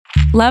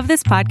Love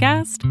this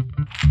podcast?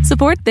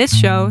 Support this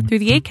show through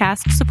the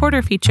Acast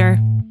supporter feature.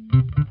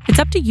 It's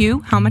up to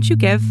you how much you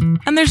give,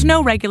 and there's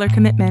no regular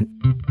commitment.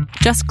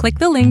 Just click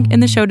the link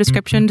in the show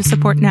description to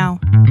support now.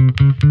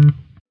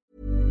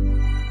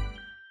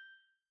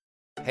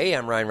 Hey,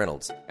 I'm Ryan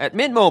Reynolds. At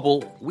Mint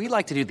Mobile, we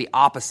like to do the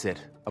opposite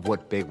of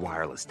what Big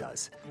Wireless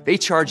does. They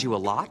charge you a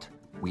lot,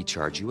 we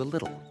charge you a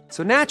little.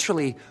 So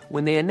naturally,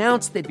 when they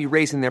announced they'd be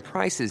raising their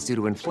prices due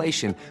to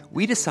inflation,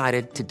 we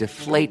decided to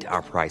deflate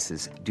our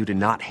prices due to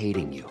not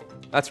hating you.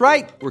 That's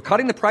right. We're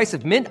cutting the price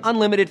of Mint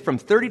Unlimited from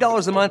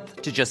 $30 a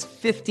month to just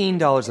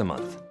 $15 a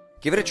month.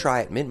 Give it a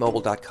try at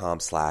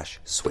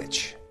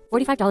mintmobile.com/switch.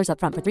 $45 up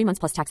front for 3 months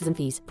plus taxes and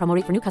fees. Promo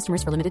rate for new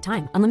customers for limited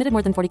time. Unlimited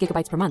more than 40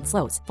 gigabytes per month.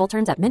 Slows full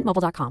terms at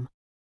mintmobile.com.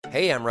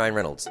 Hey, I'm Ryan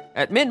Reynolds.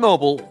 At Mint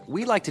Mobile,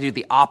 we like to do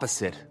the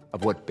opposite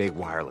of what Big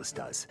Wireless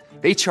does.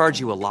 They charge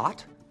you a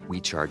lot,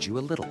 we charge you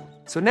a little.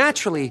 So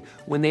naturally,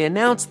 when they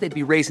announced they'd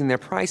be raising their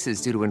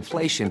prices due to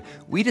inflation,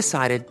 we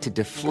decided to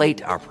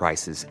deflate our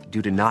prices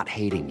due to not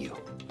hating you.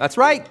 That's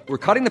right. We're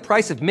cutting the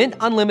price of Mint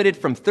Unlimited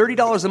from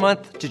 $30 a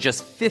month to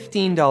just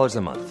 $15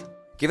 a month.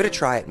 Give it a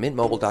try at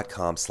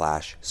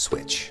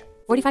mintmobile.com/switch.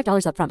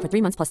 $45 up front for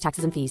 3 months plus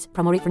taxes and fees.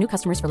 Promo rate for new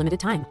customers for limited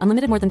time.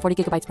 Unlimited more than 40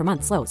 gigabytes per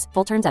month. Slows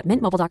full terms at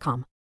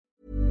mintmobile.com.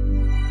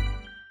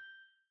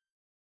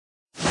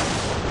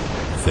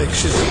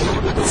 Fiction,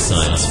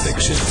 science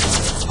fiction,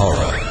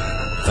 horror,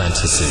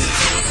 fantasy,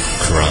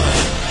 crime,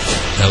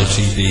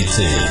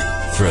 LGBT,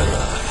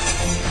 thriller.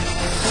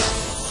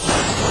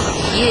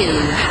 You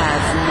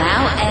have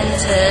now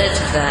entered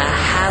the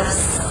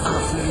House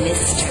of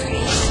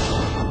Mystery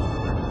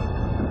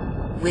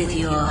with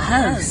your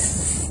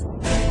hosts,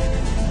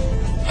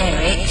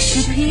 Eric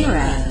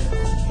Shapiro,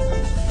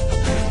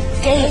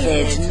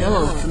 David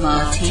North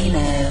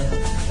Martino,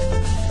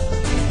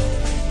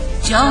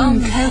 John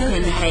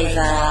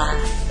Copenhaver,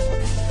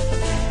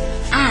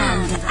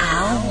 and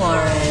Al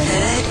Warren.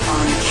 Heard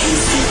on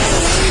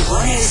KCAA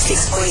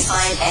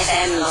 106.5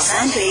 FM Los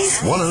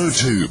Angeles,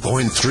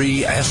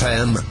 102.3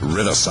 FM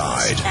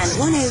Riverside, and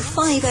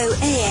 105.0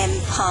 AM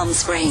Palm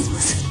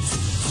Springs.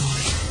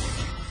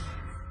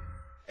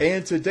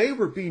 And today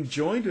we're being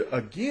joined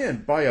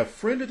again by a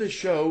friend of the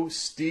show,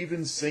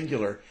 Steven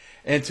Singular.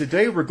 And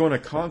today we're going to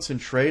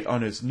concentrate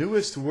on his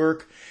newest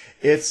work.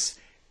 It's,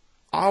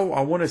 I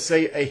want to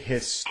say, a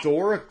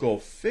historical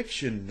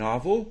fiction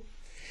novel,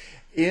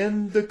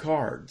 In the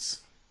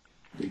Cards.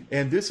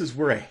 And this is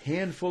where a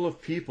handful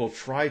of people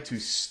tried to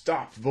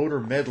stop voter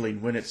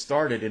meddling when it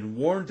started and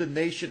warned the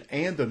nation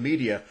and the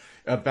media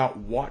about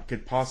what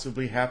could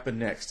possibly happen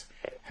next.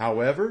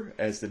 However,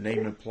 as the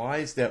name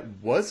implies, that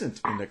wasn't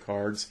in the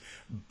cards,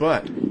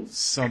 but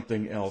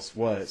something else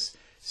was.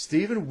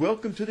 Steven,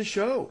 welcome to the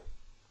show.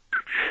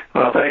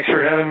 Well, thanks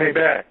for having me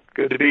back.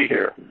 Good to be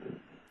here.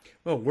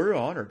 Well, we're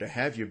honored to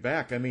have you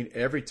back. I mean,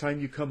 every time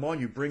you come on,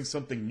 you bring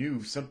something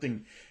new,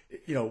 something,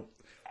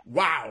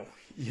 wow,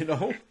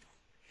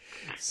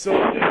 So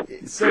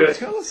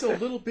tell us a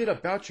little bit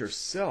about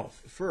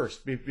yourself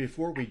first,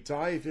 before we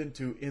dive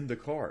into In the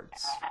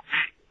Cards.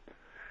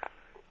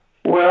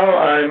 Well,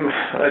 I'm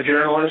a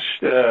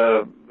journalist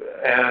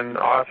and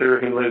author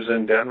who lives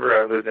in Denver.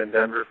 I've lived in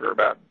Denver for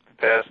about the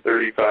past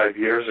 35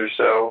 years or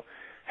so.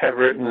 Have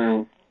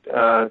written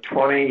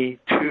 22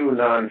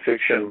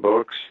 nonfiction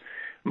books,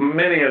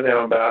 many of them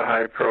about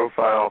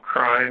high-profile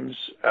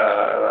crimes.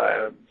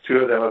 2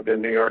 of them have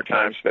been New York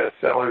Times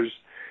bestsellers.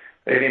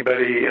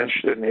 Anybody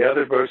interested in the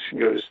other books can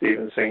go to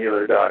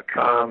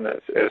StevenSingular.com.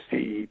 That's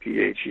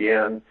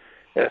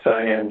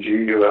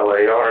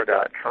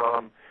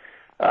StevenSingular.com.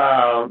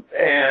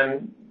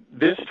 And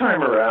this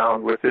time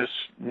around, with this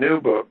new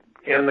book,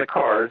 In the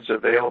Cards,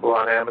 available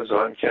on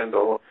Amazon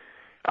Kindle,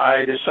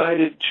 I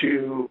decided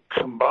to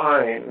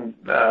combine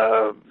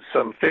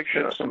some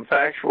fiction, some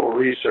factual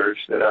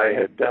research that I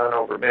had done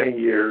over many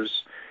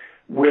years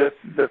with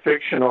the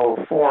fictional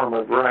form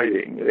of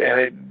writing.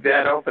 And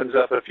that opens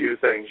up a few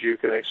things. You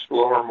can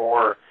explore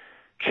more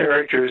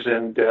characters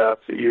in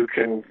depth. You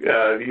can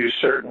use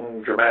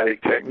certain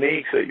dramatic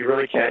techniques that you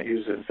really can't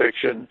use in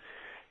fiction.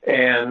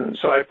 And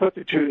so I put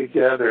the two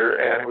together,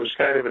 and it was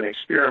kind of an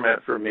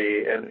experiment for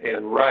me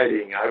in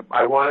writing.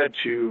 I wanted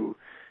to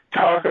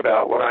talk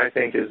about what I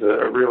think is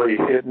a really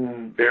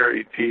hidden,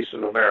 buried piece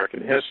of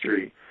American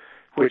history,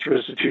 which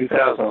was the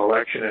 2000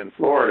 election in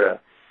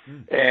Florida,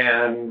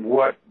 and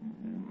what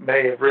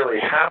may have really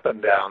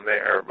happened down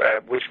there,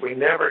 which we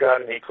never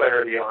got any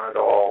clarity on at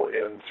all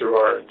through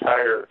our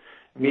entire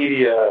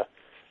media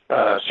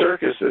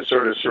circus that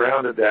sort of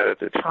surrounded that at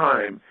the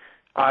time.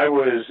 I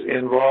was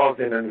involved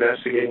in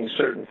investigating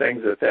certain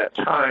things at that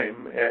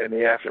time in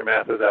the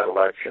aftermath of that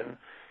election,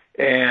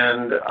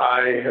 and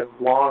I have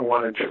long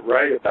wanted to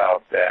write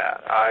about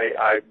that.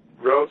 I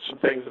wrote some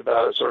things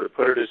about it, sort of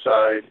put it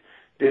aside,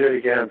 did it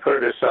again,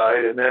 put it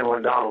aside, and then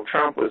when Donald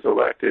Trump was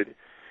elected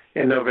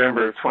in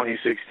November of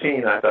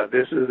 2016, I thought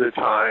this is the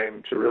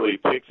time to really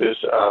pick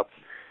this up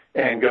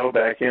and go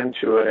back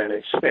into it and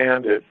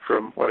expand it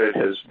from what it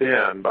has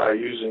been by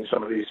using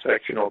some of these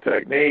fictional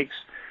techniques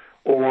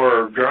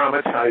or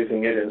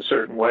dramatizing it in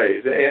certain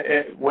ways.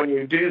 And when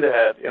you do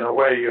that, in a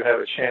way, you have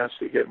a chance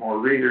to get more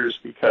readers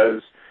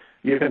because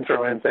you can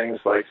throw in things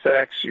like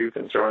sex, you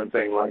can throw in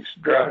things like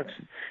drugs,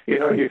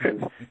 you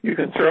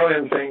can throw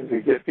in things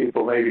that get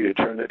people maybe to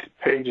turn the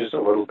pages a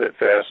little bit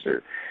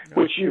faster,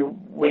 which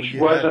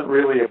wasn't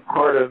really a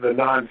part of the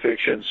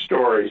nonfiction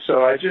story.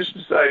 So I just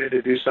decided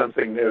to do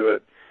something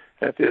new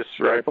at this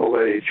ripe old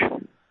age.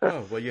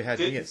 Oh, well, you had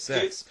me at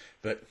sex,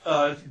 but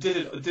did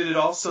it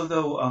also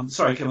though?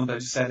 Sorry, Kevin, I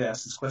just had to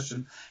ask this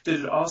question. Did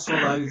it also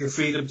allow you the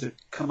freedom to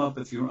come up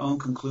with your own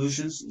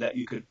conclusions that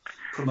you could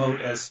promote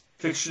as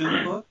fiction in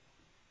the book?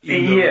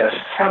 Yes,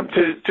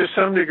 to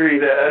some degree.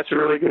 That's a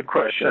really good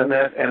question,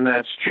 and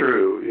that's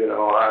true.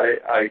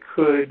 I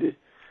could.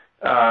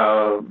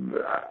 I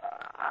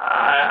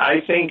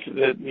think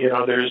that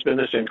there's been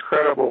this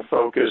incredible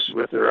focus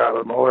with the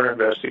Robert Mueller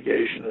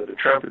investigation of the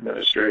Trump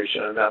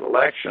administration and that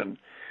election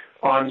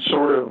on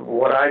sort of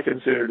what I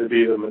consider to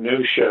be the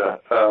minutia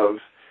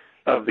of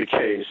the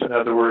case. In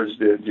other words,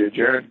 did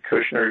Jared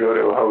Kushner go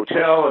to a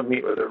hotel and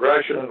meet with a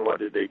Russian, and what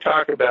did they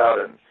talk about?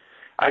 And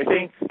I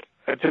think,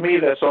 to me,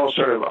 that's all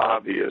sort of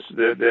obvious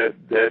that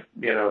the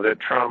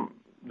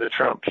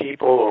Trump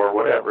people or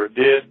whatever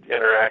did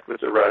interact with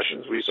the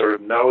Russians. We sort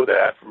of know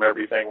that from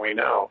everything we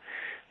know.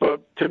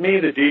 But to me,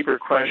 the deeper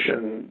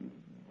question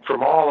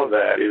from all of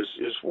that is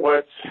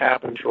what's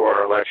happened to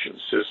our election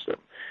system.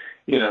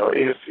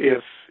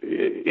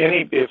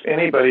 If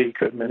anybody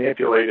could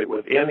manipulate it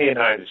within the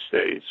United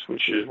States,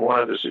 which is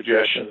one of the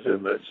suggestions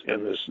in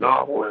this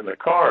novel, in the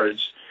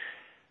cards,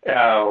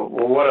 well,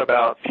 what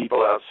about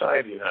people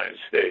outside the United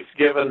States,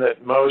 given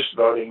that most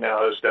voting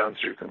now is done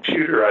through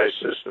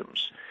computerized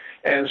systems?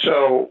 And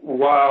so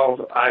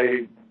while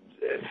I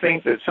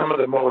think that some of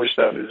the Mueller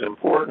stuff is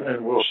important,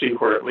 and we'll see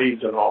where it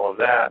leads and all of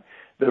that,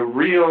 the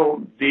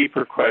real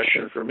deeper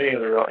question for me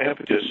and the real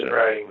impetus in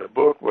writing the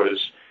book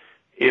was,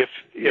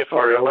 if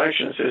our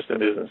election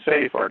system isn't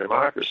safe, our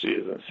democracy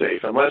isn't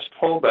safe. And let's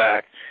pull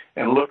back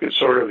and look at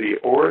sort of the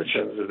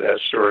origins of that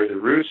story, the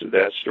roots of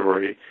that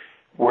story.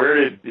 Where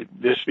did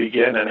this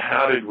begin and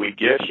how did we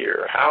get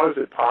here? How is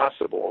it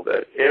possible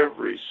that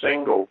every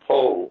single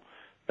poll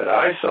that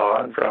I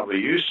saw, and probably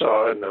you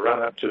saw in the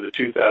run-up to the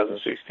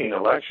 2016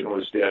 election,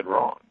 was dead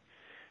wrong?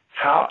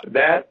 How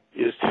that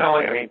is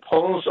telling,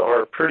 polls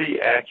are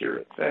pretty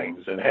accurate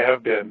things and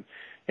have been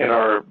in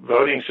our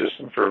voting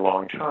system for a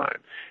long time.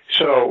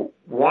 So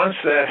once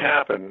that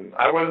happened,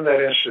 I wasn't that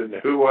interested in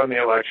who won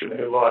the election,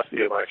 who lost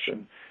the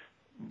election.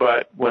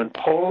 But when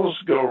polls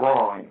go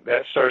wrong,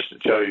 that starts to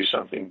tell you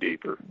something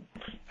deeper.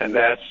 And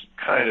that's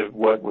kind of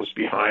what was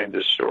behind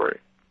this story.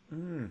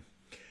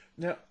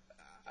 Now,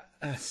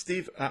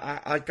 Steve,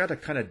 I got to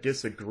kind of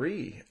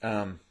disagree.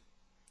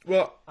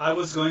 Well, I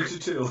was going to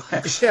too.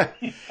 Yeah,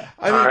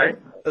 all right.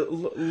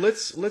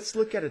 Let's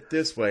look at it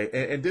this way,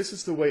 and this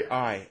is the way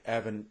I,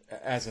 Evan,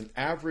 as an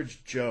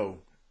average Joe,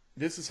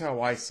 this is how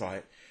I saw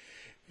it.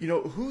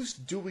 Who's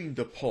doing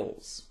the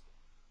polls?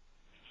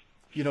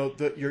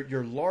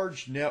 Your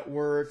large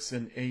networks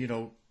and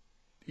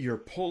your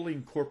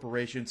polling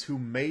corporations who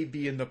may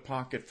be in the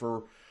pocket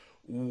for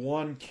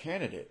one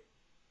candidate,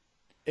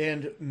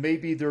 and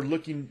maybe they're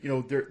looking,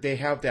 they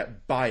have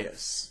that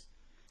bias.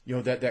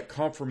 That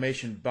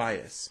confirmation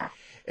bias.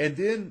 And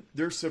then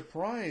they're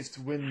surprised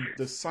when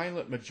the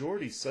silent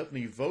majority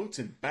suddenly votes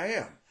and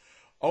bam,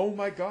 oh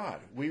my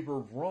God, we were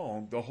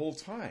wrong the whole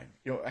time.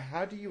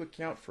 How do you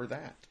account for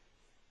that?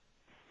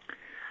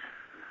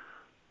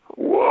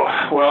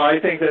 Well, I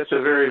think that's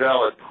a very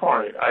valid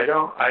point. I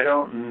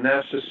don't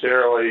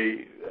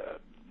necessarily,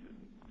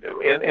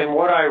 in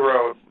what I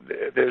wrote,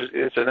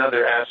 it's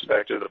another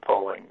aspect of the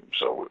polling,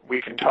 so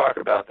we can talk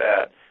about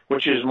that,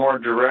 which is more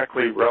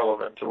directly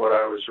relevant to what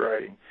I was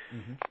writing.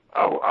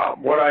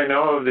 Mm-hmm. What I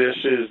know of this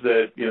is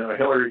that,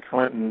 Hillary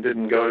Clinton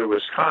didn't go to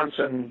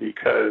Wisconsin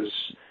because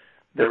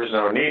there was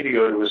no need to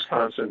go to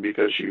Wisconsin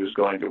because she was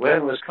going to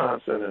win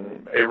Wisconsin,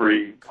 and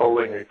every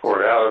polling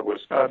report out of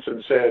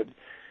Wisconsin said,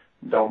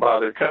 don't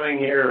bother coming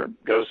here,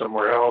 go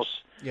somewhere else.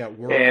 Yeah,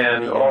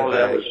 and all of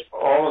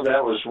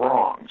that was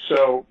wrong.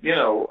 So,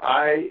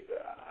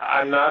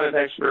 I'm not an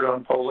expert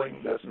on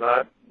polling. That's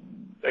not,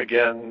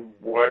 again,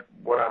 what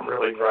I'm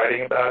really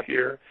writing about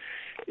here.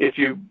 If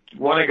you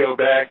want to go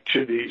back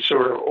to the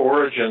sort of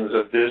origins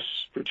of this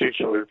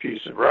particular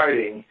piece of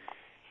writing,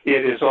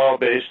 it is all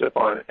based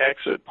upon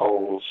exit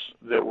polls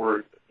that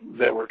were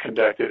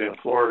conducted in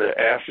Florida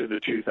after the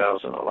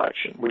 2000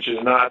 election, which is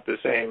not the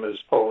same as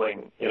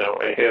polling,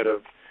 ahead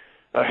of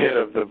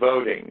the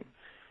voting.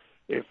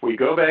 If we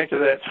go back to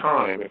that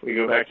time, if we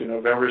go back to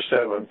November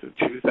 7th of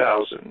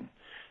 2000,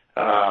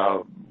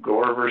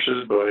 Gore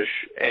versus Bush,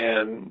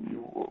 and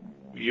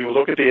you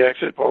look at the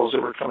exit polls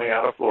that were coming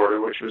out of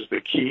Florida, which was the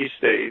key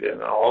state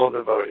in all of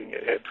the voting.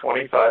 It had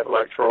 25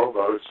 electoral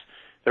votes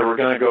that were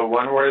going to go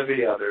one way or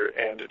the other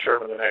and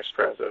determine the next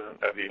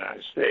president of the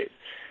United States.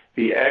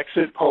 The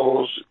exit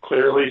polls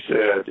clearly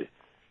said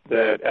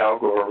that Al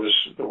Gore was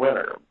the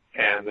winner,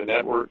 and the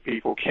network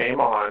people came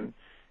on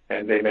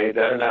And they made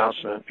that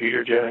announcement,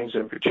 Peter Jennings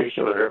in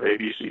particular of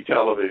ABC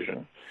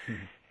Television.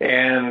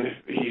 And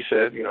he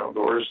said,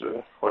 Gore's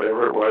the,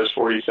 whatever it was,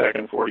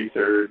 42nd,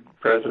 43rd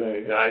President of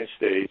the United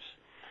States.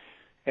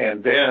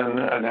 And then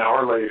an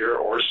hour later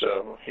or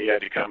so, he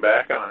had to come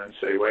back on and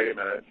say, wait a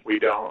minute, we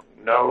don't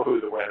know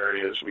who the winner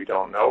is. We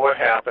don't know what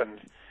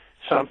happened.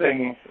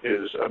 Something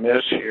is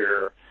amiss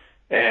here.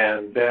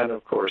 And then,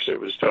 of course, it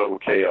was total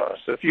chaos.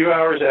 A few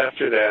hours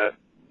after that,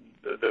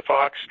 the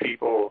Fox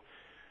people,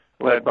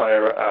 led by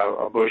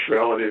a Bush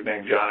relative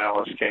named John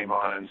Ellis, came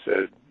on and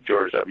said,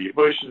 George W.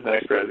 Bush is the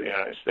next president of the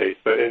United States.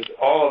 But as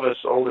all of us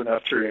old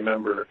enough to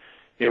remember,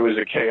 it was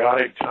a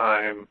chaotic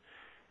time.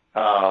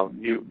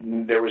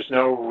 There was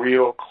no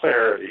real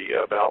clarity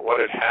about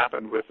what had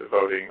happened with the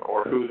voting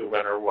or who the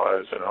winner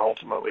was. And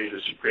ultimately,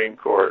 the Supreme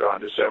Court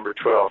on December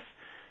 12th,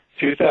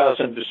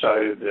 2000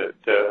 decided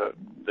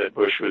that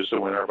Bush was the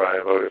winner by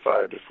a vote of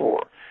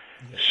 5-4.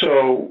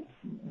 So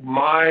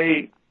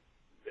my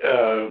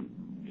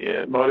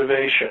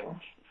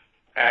motivation,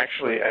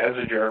 actually, as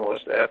a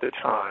journalist at the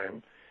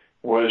time,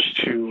 was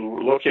to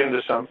look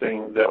into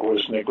something that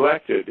was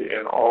neglected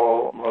in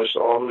almost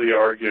all of the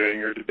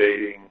arguing or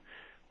debating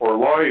or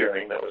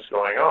lawyering that was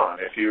going on.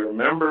 If you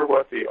remember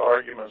what the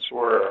arguments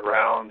were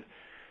around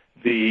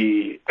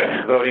the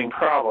voting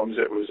problems,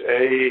 it was,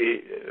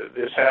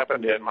 this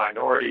happened in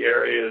minority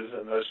areas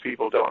and those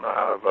people don't know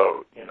how to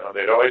vote.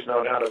 They'd always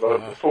known how to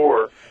vote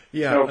before.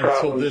 Yeah, no until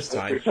problems. this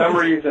time. For some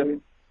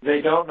reason,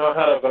 they don't know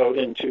how to vote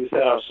in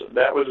 2000.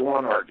 That was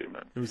one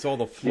argument. It was all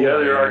the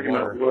other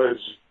argument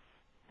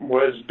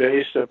was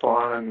based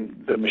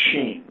upon the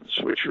machines,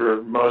 which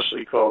were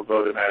mostly called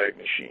vote-o-matic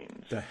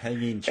machines. The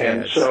hanging chads.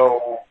 And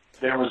so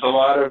there was a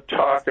lot of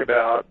talk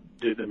about,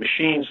 did the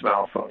machines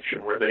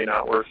malfunction? Were they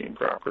not working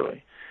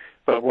properly?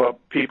 But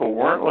what people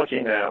weren't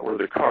looking at were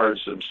the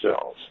cards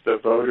themselves, the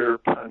voter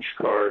punch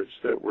cards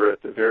that were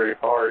at the very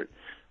heart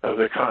of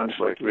the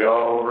conflict. We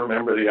all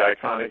remember the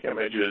iconic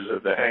images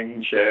of the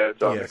hanging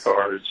chads on the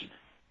cards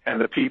and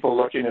the people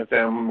looking at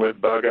them with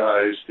bug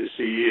eyes to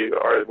see,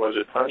 was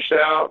it punched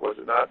out? Was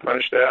it not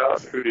punched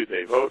out? Who did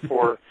they vote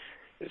for?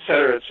 Et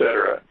cetera, et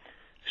cetera.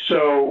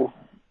 So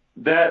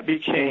that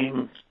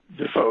became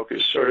the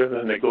focus, sort of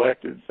the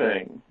neglected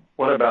thing.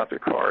 What about the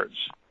cards?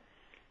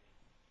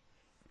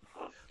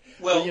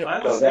 Well,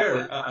 I was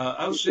there.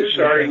 I was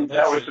there.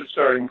 That was the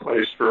starting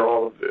place for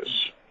all of this.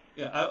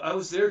 Yeah, I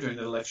was there during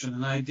the election,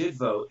 and I did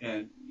vote,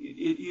 and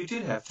you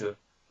did have to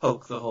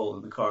poke the hole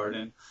in the card,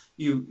 and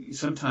you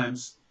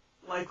sometimes,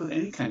 like with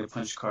any kind of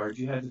punch card,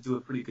 you had to do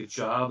a pretty good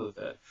job of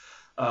it.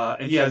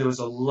 And yeah, there was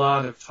a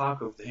lot of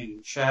talk over the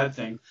hanging chad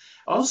thing.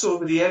 Also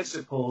over the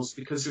exit polls,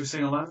 because they were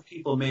saying a lot of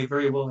people may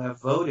very well have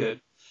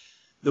voted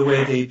the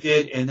way they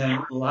did and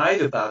then lied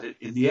about it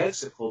in the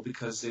exit poll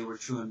because they were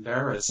too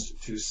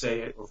embarrassed to say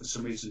it or for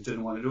some reason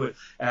didn't want to do it,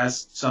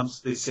 as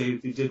they say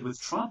they did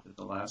with Trump in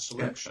the last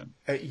election.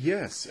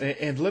 Yes,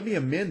 and let me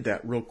amend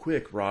that real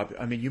quick, Rob.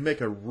 I mean, you make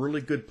a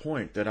really good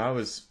point that I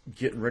was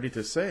getting ready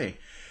to say.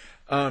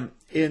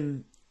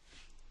 In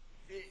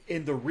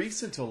the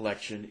recent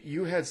election,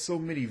 you had so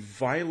many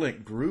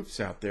violent groups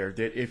out there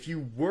that if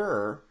you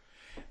were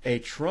a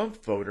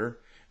Trump voter,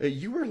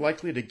 you were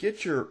likely to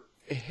get your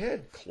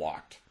head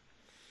clocked.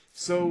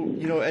 So,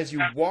 as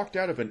you walked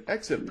out of an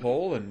exit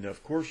poll, and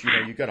of course,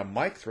 you got a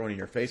mic thrown in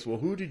your face, well,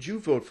 who did you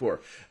vote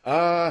for?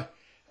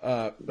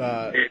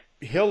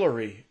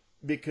 Hillary,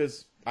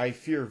 because I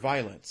fear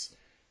violence.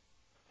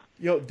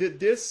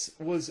 This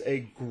was a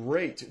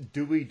great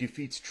Dewey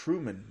defeats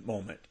Truman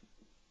moment.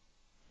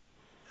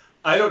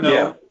 I don't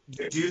know.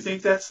 Yeah. Do you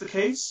think that's the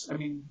case? I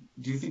mean,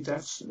 do you think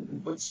that's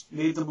what's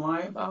made them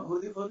lie about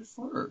who they voted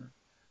for?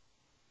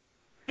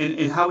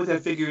 And how would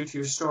that figure into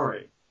your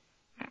story?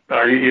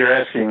 You're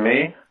asking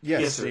me?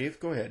 Yes, Steve,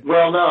 go ahead.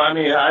 Well, no, I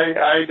mean,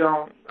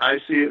 I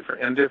see it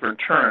in different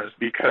terms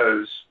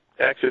because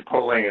exit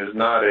polling is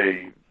not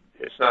a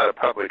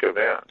public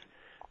event.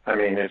 I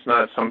mean, it's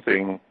not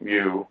something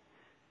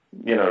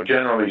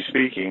generally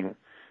speaking,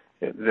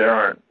 there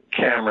aren't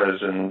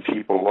cameras and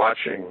people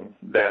watching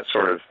that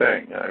sort of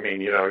thing. I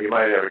mean, you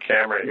might have a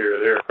camera here or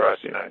there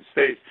across the United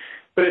States,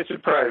 but it's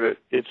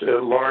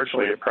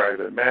largely a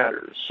private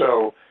matter.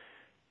 So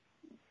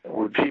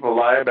would people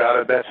lie about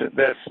it?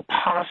 That's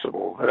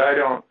possible, but I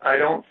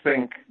don't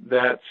think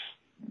that's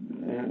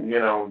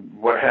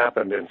what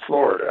happened in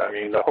Florida. I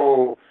mean, the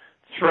whole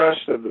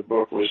thrust of the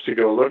book was to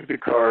go look at the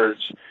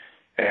cards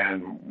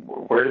and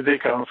where did they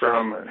come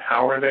from and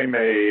how were they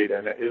made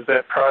and is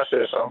that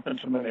process open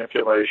to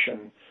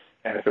manipulation,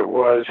 and if it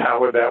was, how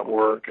would that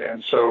work?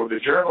 And so the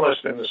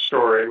journalist in the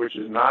story, which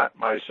is not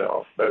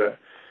myself, but a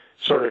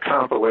sort of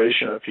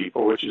compilation of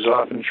people, which is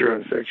often true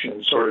in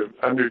fiction, sort of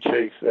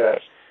undertakes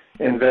that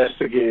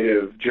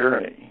investigative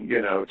journey,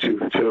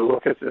 to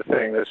look at the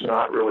thing that's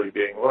not really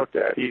being looked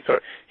at.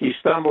 He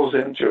stumbles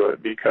into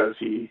it because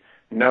he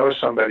knows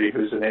somebody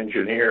who's an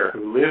engineer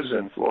who lives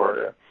in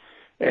Florida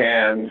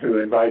and who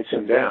invites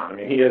him down. I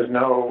mean, he has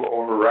no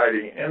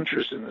overriding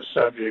interest in the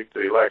subject.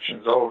 The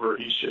election's over.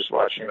 He's just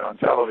watching it on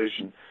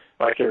television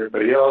like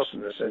everybody else.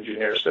 And this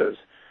engineer says,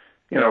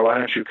 why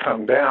don't you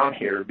come down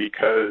here,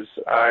 because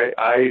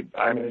I'm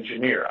an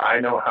engineer. I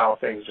know how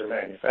things are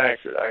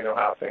manufactured. I know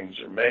how things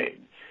are made.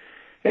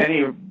 And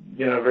he,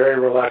 very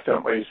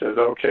reluctantly says,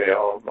 okay,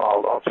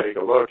 I'll take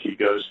a look. He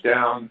goes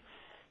down.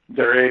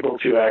 They're able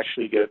to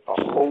actually get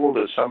a hold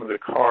of some of the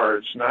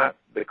cards, not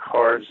the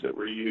cards that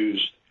were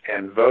used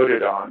and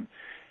voted on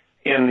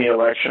in the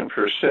election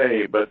per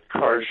se, but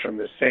cards from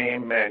the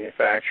same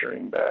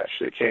manufacturing batch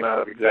that came out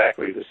of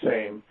exactly the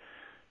same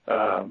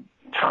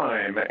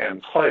time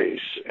and place.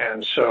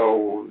 And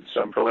so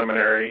some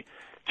preliminary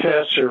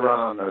tests are run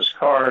on those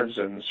cards,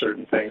 and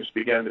certain things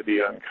begin to be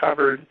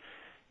uncovered.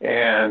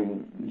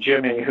 And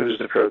Jimmy, who's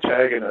the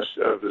protagonist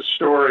of the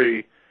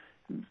story,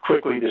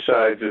 quickly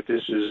decides that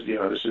this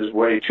is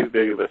way too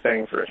big of a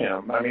thing for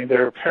him. I mean,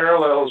 there are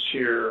parallels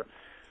here.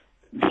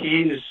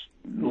 He's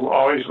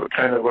always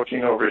kind of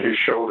looking over his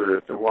shoulder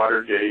at the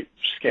Watergate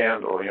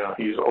scandal.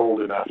 He's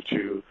old enough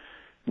to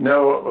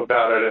know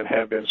about it and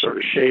have been sort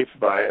of shaped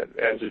by it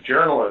as a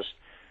journalist.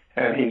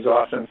 And he's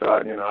often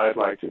thought, I'd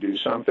like to do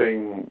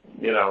something,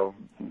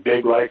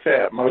 big like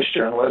that. Most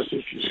journalists,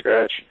 if you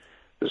scratch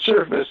the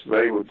surface,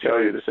 they would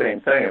tell you the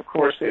same thing. Of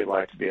course, they'd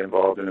like to be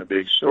involved in a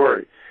big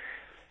story.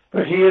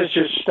 But he has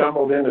just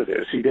stumbled into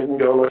this. He didn't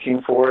go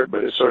looking for it,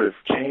 but it sort of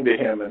came to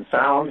him and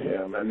found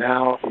him. And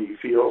now he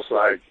feels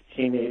like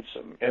he needs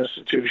some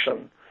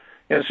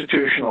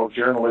institutional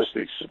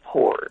journalistic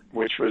support,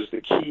 which was the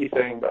key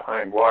thing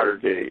behind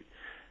Watergate.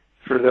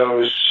 For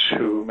those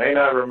who may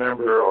not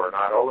remember or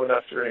not old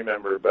enough to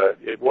remember, but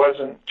it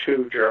wasn't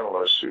two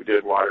journalists who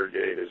did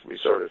Watergate as we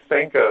sort of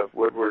think of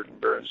Woodward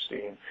and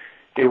Bernstein.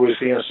 It was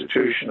the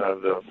institution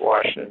of the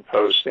Washington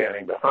Post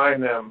standing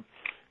behind them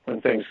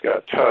when things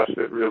got tough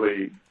that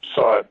really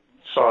saw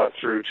it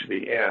through to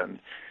the end.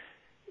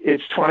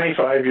 It's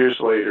 25 years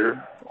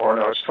later, or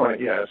no,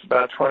 it's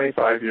about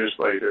 25 years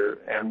later,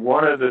 and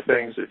one of the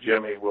things that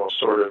Jimmy will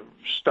sort of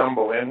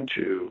stumble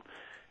into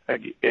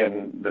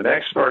in the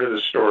next part of the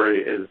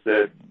story is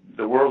that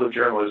the world of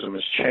journalism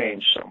has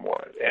changed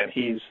somewhat, and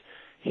he's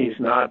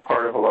not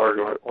part of a large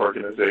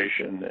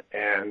organization,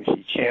 and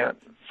he can't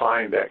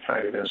find that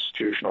kind of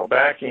institutional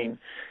backing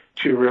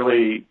to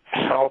really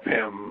help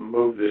him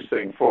move this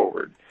thing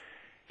forward.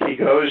 He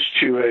goes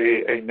to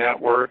a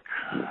network.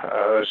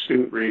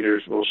 Astute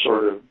readers will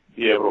sort of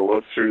be able to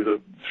look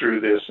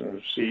through this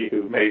and see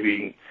who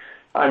maybe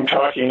I'm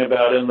talking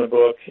about in the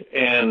book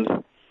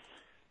and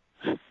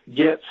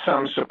get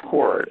some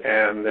support.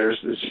 And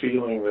there's this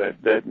feeling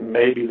that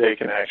maybe they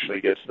can actually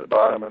get to the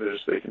bottom of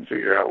this. They can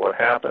figure out what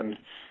happened,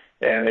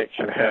 and it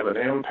can have an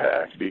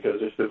impact,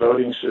 because if the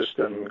voting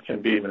system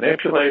can be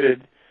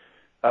manipulated,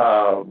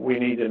 we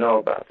need to know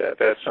about that.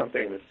 That's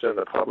something that's in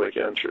the public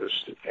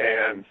interest.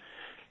 And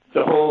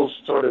the whole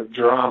sort of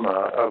drama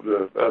of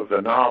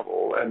the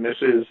novel, and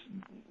this is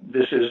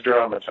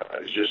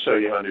dramatized, just so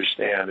you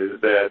understand,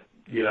 is that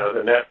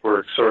the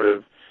network sort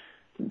of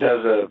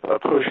does a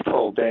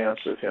push-pull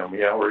dance with him.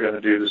 Yeah, we're going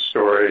to do the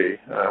story.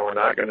 We're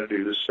not going to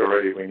do the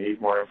story. We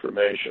need more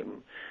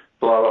information.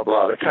 Blah blah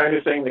blah. The kind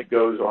of thing that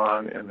goes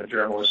on in the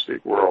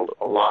journalistic world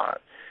a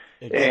lot.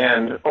 Exactly.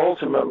 And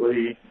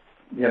ultimately,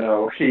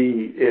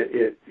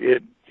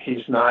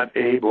 he's not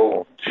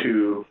able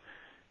to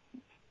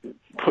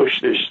push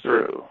this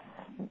through.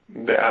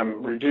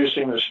 I'm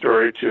reducing the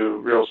story to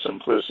real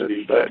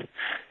simplicity, but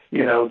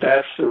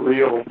that's the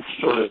real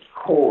sort of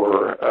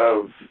core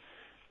of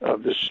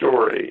the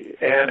story,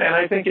 and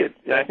I think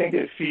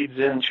it feeds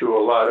into a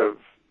lot of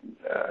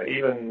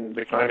even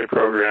the kind of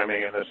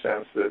programming, in a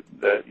sense,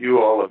 that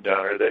you all have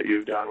done or that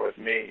you've done with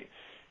me,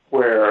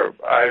 where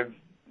I've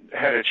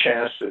had a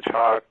chance to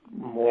talk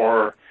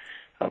more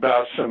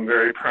about some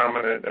very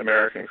prominent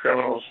American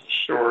criminal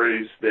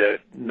stories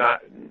that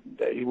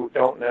you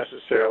don't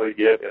necessarily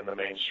get in the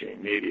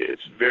mainstream media.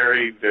 It's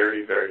very,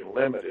 very, very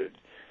limited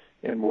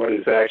in what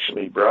is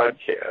actually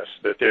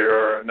broadcast. But there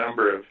are a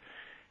number of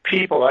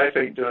people, I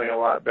think, doing a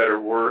lot better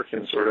work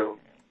in sort of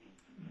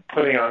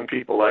putting on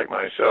people like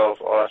myself,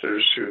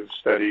 authors who've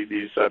studied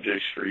these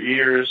subjects for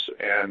years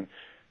and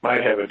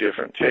might have a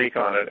different take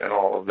on it and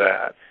all of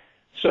that.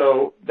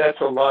 So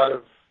that's a lot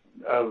of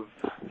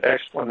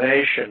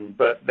explanation,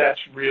 but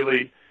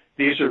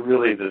these are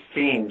really the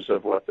themes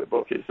of what the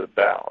book is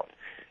about,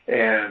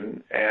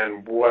 and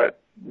what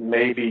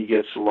maybe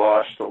gets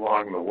lost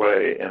along the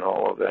way in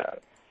all of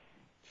that.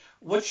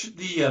 What's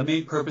the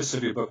main purpose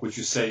of your book, would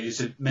you say?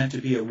 Is it meant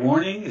to be a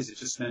warning? Is it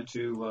just meant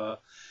to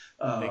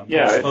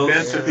it's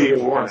meant to be a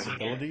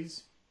warning.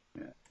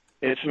 Yeah.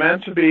 It's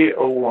meant to be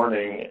a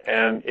warning,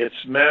 and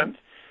it's meant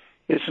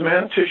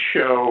to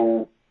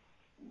show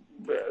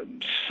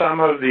some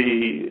of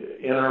the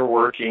inner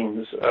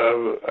workings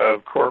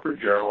of corporate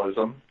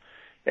journalism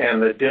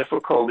and the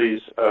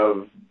difficulties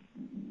of,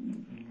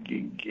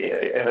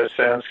 in a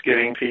sense,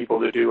 getting people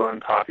to do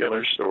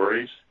unpopular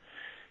stories,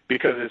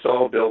 because it's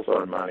all built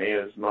on money,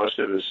 as most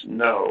of us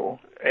know.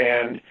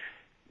 And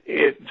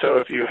so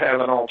if you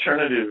have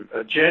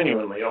a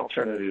genuinely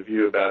alternative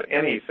view about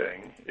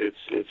anything, it's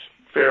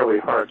fairly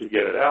hard to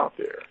get it out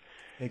there.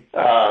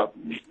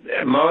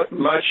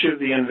 much of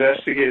the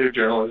investigative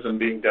journalism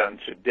being done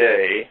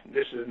today,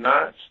 this is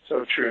not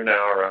so true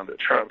now around the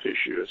Trump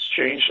issue. It's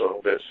changed a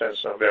little bit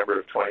since November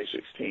of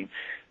 2016,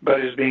 but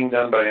is being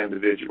done by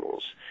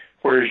individuals.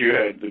 Whereas you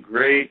had the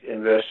great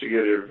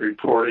investigative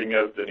reporting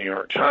of the New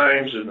York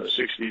Times in the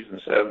 60s and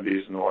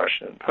 70s and the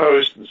Washington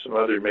Post and some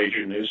other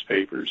major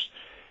newspapers,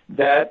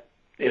 that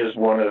is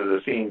one of the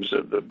themes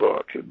of the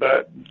book.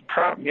 But,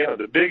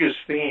 the biggest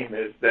theme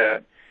is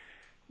that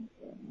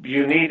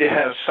you need to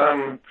have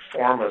some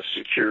form of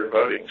secure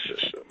voting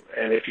system.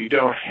 And if you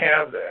don't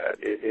have that,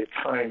 it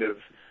kind of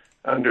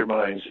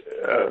undermines,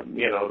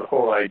 the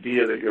whole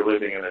idea that you're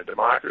living in a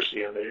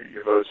democracy and that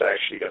your vote's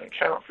actually going to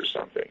count for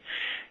something.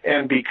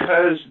 And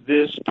because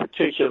this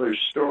particular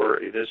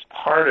story, this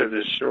part of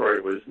this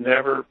story was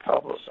never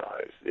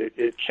publicized,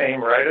 it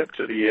came right up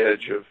to the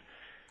edge of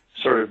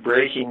sort of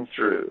breaking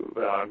through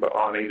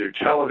on either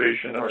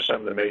television or some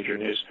of the major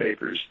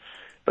newspapers,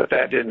 but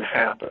that didn't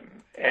happen.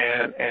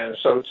 And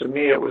so to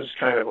me, it was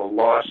kind of a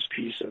lost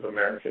piece of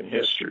American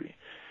history.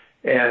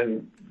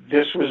 And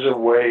this was a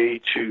way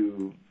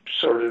to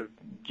sort of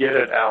get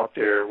it out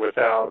there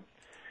without,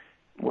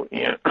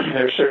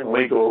 there's certain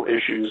legal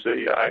issues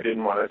that I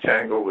didn't want to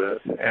tangle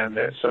with, and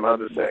there's some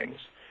other things.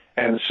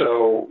 And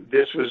so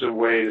this was a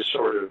way to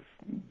sort of,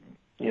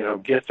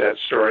 get that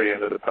story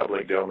into the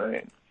public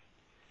domain.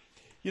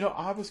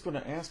 I was going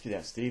to ask you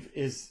that, Steve,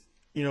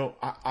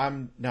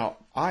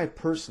 I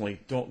personally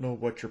don't know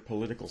what your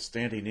political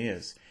standing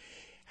is.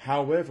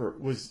 However,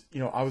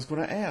 I was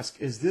going to ask,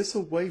 is this a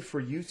way for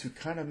you to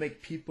kind of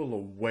make people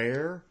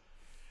aware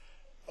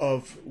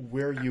of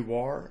where you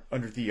are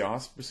under the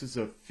auspices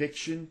of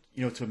fiction,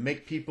 to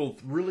make people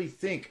really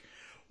think,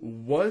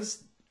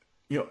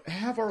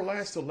 have our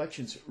last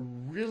elections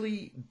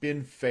really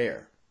been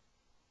fair?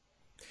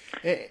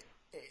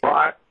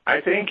 Well, I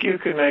think you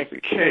can make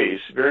the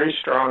case very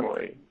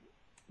strongly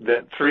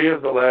that 3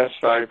 of the last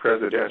 5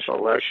 presidential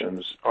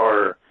elections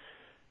are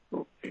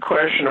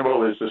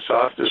questionable is the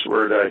softest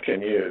word I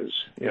can use.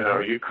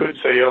 You could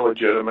say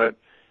illegitimate.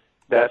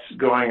 That's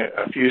going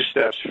a few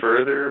steps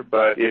further,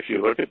 but if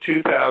you look at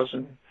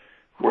 2000,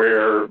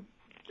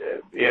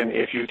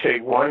 if you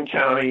take one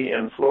county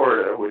in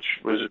Florida, which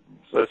was,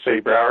 let's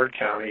say, Broward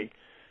County,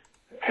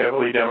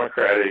 heavily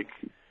Democratic,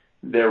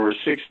 there were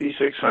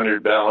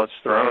 6,600 ballots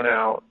thrown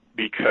out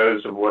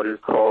because of what are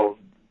called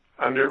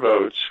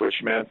undervotes,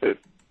 which meant that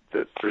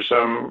for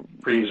some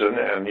reason,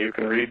 and you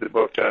can read the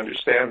book to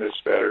understand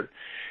this better,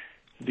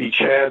 the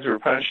chads were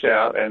punched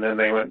out and then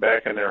they went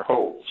back in their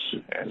holes.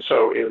 And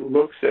so it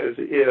looks as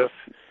if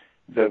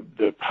the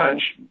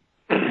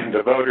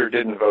voter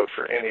didn't vote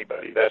for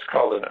anybody. That's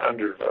called an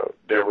undervote.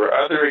 There were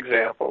other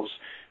examples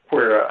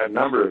where a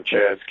number of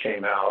chads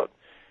came out,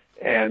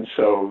 and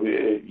so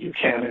you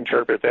can't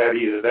interpret that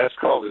either. That's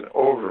called an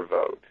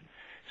overvote.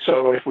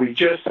 So if we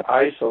just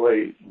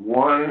isolate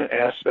one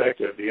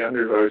aspect of the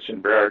undervotes in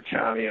Broward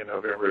County in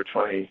November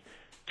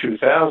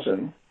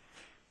 2000,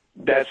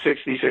 that's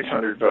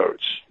 6,600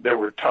 votes that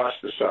were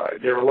tossed aside.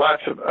 There were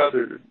lots of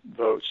other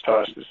votes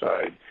tossed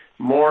aside,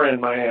 more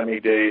in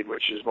Miami-Dade,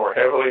 which is more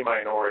heavily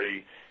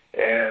minority,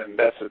 and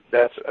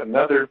that's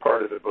another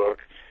part of the book.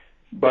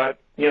 But,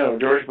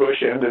 George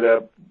Bush ended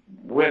up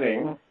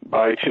winning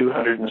by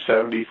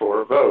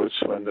 274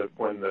 votes when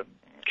the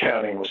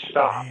counting was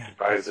stopped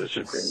by the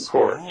Supreme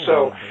Court.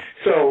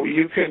 So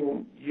you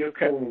can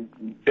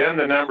bend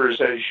the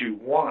numbers as you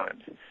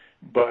want,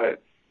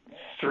 but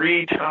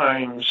 3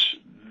 times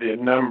the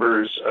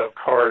numbers of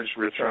cards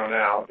were thrown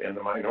out in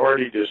the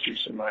minority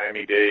districts in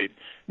Miami-Dade.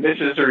 This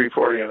is the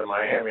reporting of the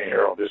Miami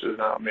Herald. This is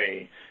not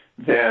me.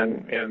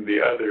 Than in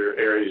the other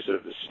areas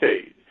of the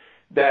state.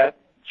 That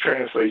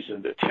translates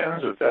into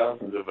tens of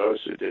thousands of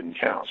votes that didn't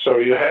count. So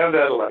you have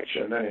that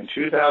election. Then in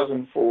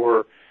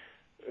 2004,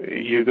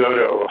 you go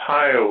to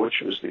Ohio,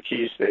 which was the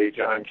key state.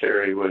 John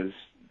Kerry was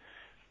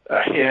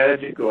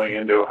ahead going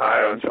into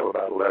Ohio until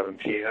about 11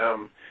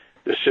 p.m.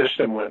 The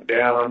system went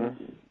down.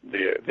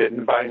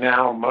 By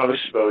now,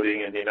 most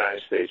voting in the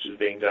United States was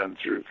being done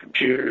through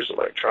computers,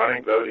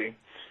 electronic voting.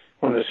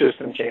 When the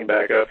system came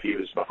back up, he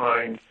was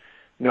behind.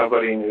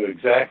 Nobody knew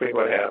exactly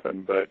what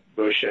happened, but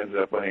Bush ended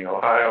up winning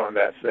Ohio, and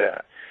that's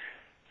that.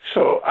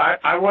 So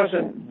I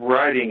wasn't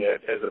writing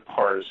it as a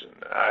partisan.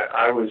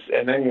 I was,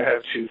 and then you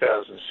have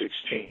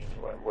 2016,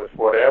 with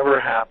whatever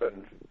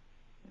happened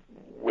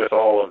with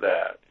all of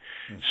that.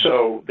 Mm-hmm.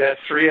 So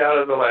that's 3 out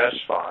of the last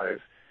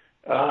 5.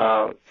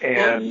 But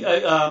let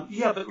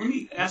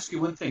me ask you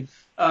one thing.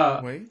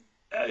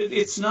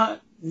 It's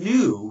not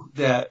new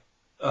that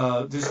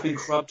there's been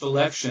corrupt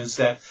elections.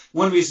 That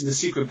one reason the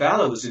secret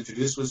ballot was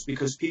introduced was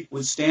because people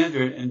would stand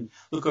there and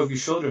look over your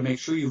shoulder and make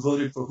sure you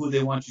voted for who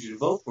they wanted you to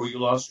vote for. You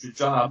lost your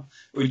job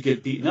or you'd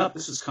get beaten up.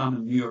 This was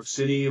common in New York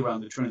City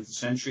around the turn of the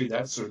century,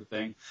 that sort of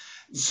thing.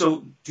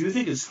 So do you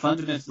think it's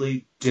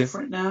fundamentally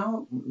different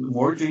now,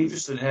 more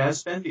dangerous than it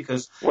has been?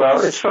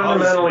 Well, it's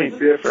fundamentally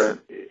different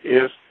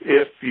if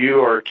you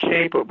are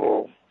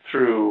capable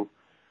through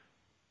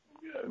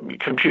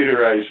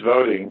computerized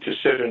voting to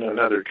sit in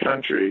another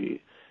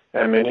country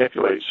and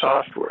manipulate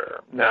software.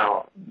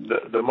 Now,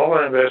 the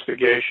Mueller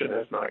investigation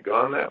has not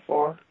gone that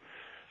far,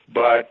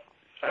 but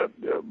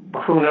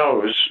who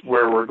knows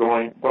where we're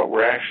going, what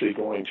we're actually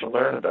going to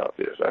learn about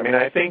this. I mean,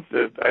 I think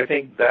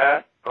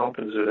that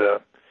opens it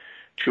up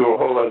to a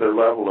whole other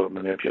level of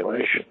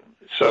manipulation.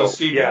 So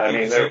Steve, yeah, I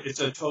mean, it's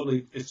a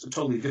totally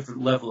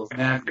different level of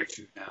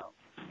magnitude now.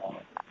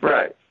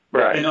 Right.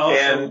 And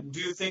also, do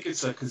you think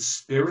it's a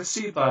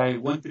conspiracy by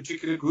one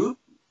particular group,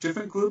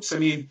 different groups? I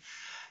mean,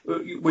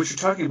 what you're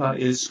talking about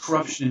is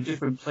corruption in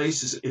different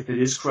places, if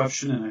it is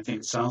corruption, and I think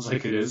it sounds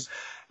like it is,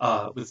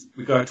 with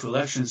regard to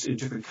elections in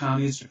different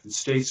counties, different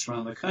states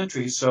around the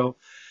country. So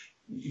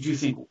do you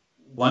think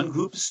one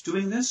group is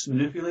doing this,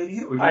 manipulating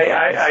it? Or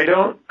I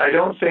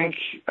don't think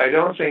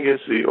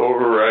it's the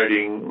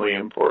overridingly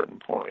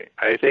important point.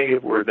 I think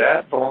if we're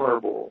that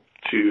vulnerable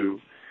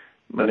to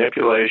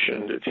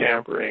manipulation, to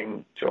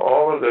tampering, to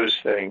all of those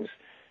things,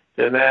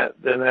 then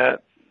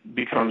that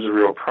becomes a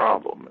real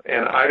problem.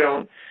 And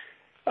I'm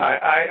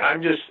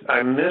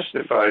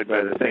mystified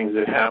by the things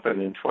that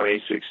happened in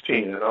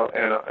 2016, and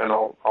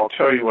I'll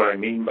tell you what I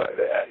mean by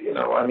that. You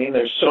know, I mean,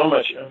 there's so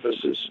much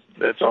emphasis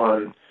that's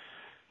on,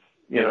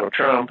 you know,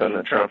 Trump and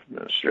the Trump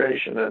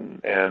administration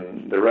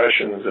and the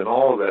Russians and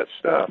all of that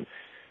stuff.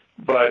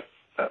 But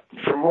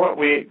from what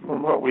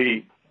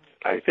we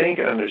I think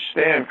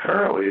understand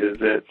currently is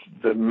that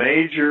the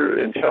major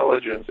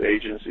intelligence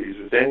agencies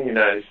within the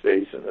United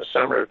States in the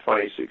summer of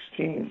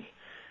 2016,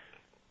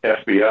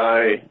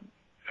 FBI,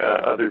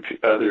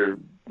 other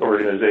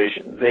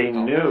organizations, they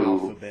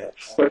knew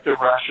what the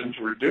Russians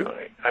were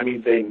doing. I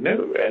mean, they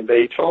knew, and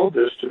they told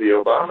this to the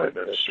Obama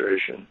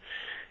administration.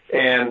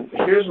 And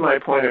here's my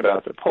point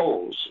about the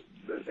polls,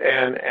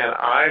 and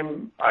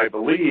I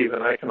believe,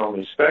 and I can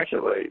only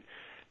speculate,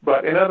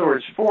 but in other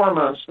words, 4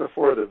 months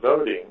before the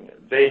voting,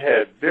 they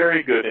had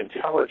very good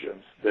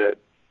intelligence that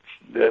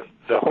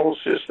the whole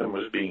system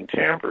was being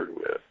tampered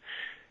with.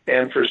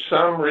 And for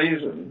some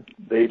reason,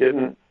 they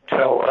didn't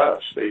tell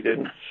us. They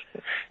didn't.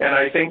 And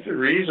I think the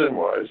reason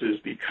is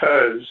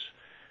because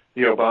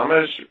the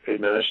Obama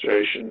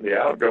administration, the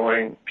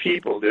outgoing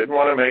people, didn't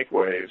want to make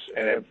waves,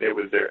 and it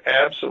was their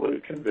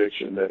absolute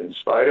conviction that in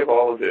spite of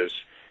all of this,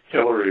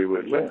 Hillary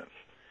would win.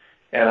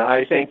 And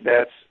I think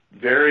that's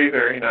very,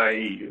 very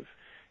naive.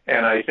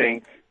 And I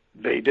think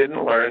they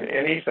didn't learn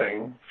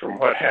anything from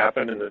what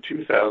happened in the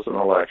 2000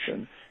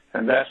 election.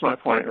 And that's my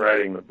point in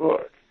writing the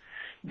book.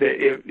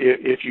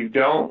 If you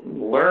don't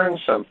learn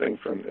something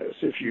from this,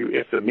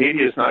 if the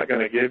media is not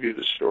going to give you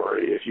the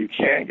story, if you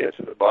can't get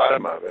to the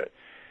bottom of it,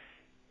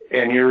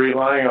 and you're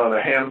relying on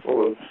a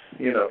handful of,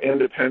 you know,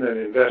 independent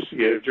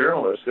investigative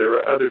journalists, there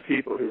were other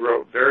people who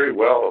wrote very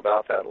well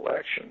about that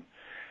election.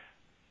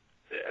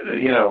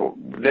 You know,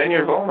 then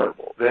you're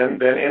vulnerable.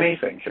 Then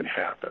anything can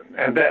happen,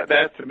 and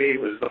that to me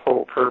was the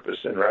whole purpose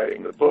in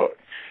writing the book.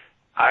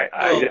 I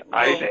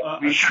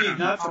think we should. Steve,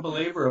 not to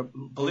belabor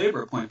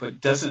a point, but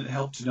doesn't it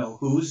help to know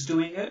who's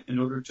doing it in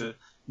order to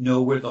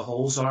know where the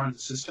holes are in the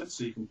system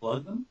so you can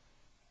plug them?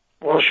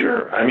 Well,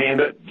 sure. I mean,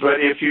 but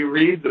if you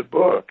read the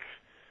book,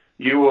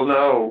 you will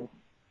know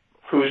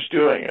who's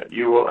doing it.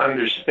 You will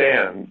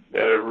understand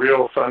at a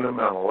real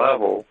fundamental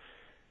level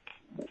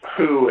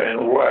who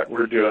and what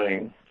were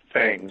doing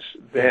things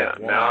then.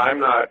 Now, I'm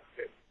not,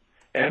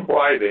 and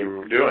why they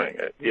were doing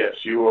it. Yes,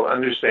 you will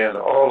understand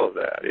all of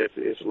that.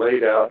 It's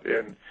laid out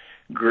in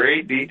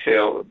great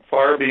detail,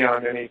 far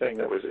beyond anything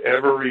that was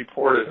ever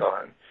reported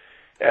on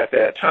at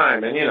that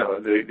time. And, you know,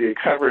 the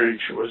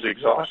coverage was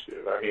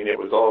exhaustive. I mean, it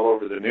was all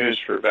over the news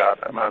for about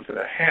a month and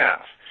a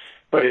half,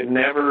 but it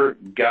never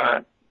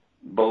got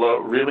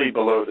really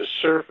below the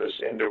surface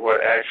into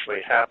what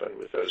actually happened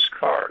with those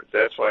cards.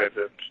 That's why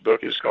the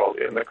book is called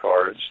In the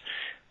Cards.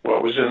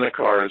 What was in the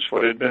cards,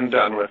 what had been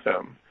done with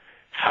them,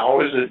 how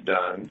was it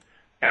done,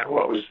 and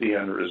what was the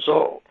end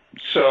result.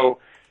 So,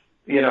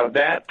 you know,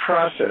 that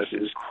process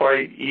is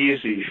quite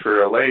easy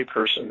for a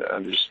layperson to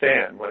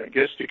understand. When it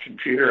gets to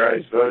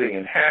computerized voting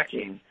and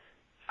hacking,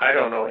 I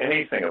don't know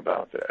anything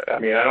about that. I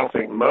mean, I don't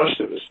think most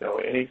of us know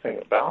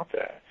anything about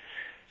that.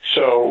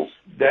 So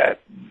that's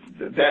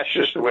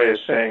just a way of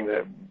saying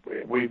that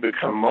we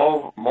become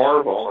more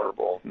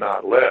vulnerable,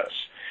 not less.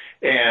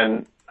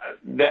 And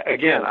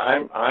again,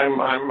 I'm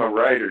a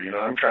writer. You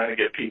know, I'm trying to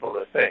get people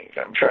to think.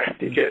 I'm trying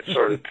to get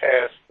sort of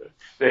past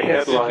the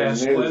headline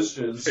news.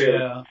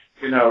 Yeah.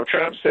 You know,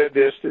 Trump said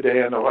this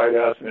today in the White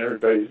House, and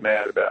everybody's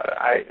mad about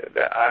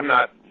it. I'm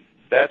not.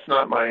 That's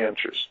not my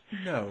interest.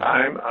 No.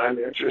 I'm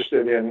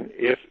interested in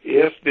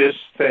if this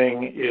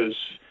thing is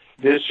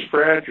this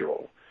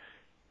fragile,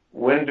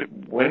 when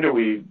do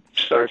we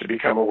start to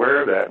become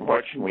aware of that, and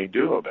what can we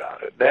do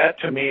about it? That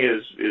to me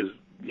is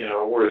you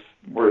know,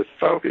 worth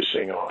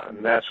focusing on.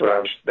 And that's what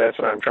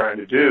I'm trying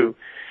to do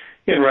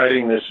in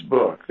writing this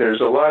book.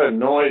 There's a lot of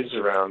noise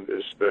around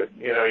this, but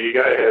you know, you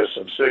got to have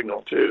some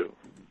signal too.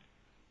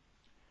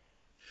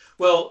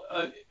 Well,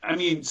 I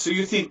mean, so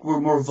you think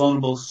we're more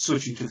vulnerable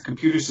switching to the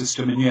computer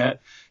system, and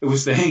yet it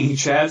was the hanging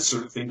Chad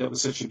sort of thing that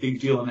was such a big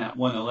deal in that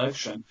one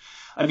election.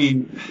 I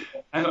mean,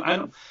 I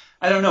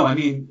don't know. I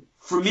mean,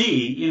 for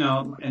me,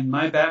 in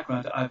my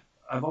background,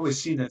 I've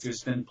always seen that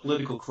there's been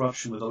political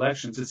corruption with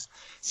elections. It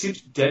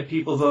seems dead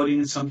people voting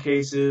in some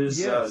cases,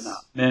 Yes.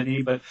 not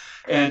many, but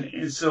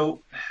and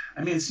so,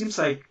 it seems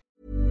like.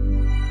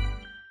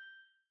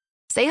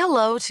 Say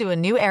hello to a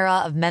new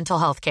era of mental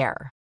health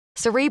care.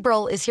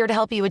 Cerebral is here to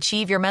help you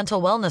achieve your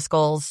mental wellness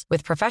goals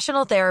with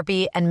professional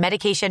therapy and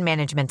medication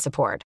management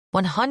support.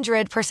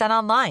 100%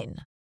 online.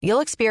 You'll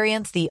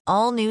experience the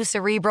all-new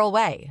Cerebral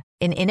Way,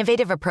 an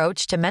innovative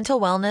approach to mental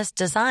wellness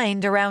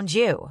designed around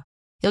you.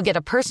 You'll get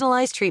a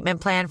personalized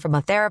treatment plan from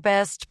a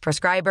therapist,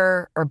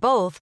 prescriber, or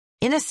both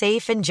in a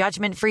safe and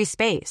judgment-free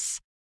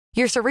space.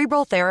 Your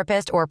Cerebral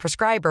therapist or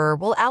prescriber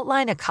will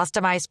outline a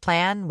customized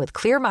plan with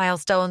clear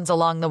milestones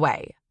along the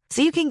way,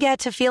 so you can get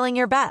to feeling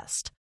your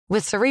best.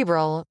 With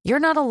Cerebral, you're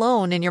not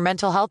alone in your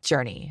mental health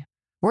journey.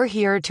 We're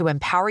here to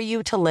empower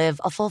you to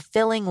live a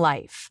fulfilling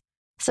life.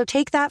 So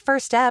take that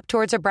first step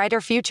towards a brighter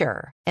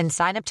future and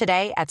sign up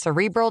today at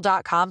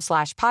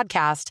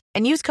Cerebral.com/podcast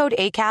and use code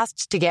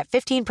ACAST to get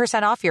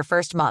 15% off your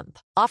first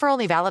month. Offer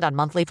only valid on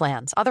monthly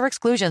plans. Other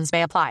exclusions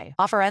may apply.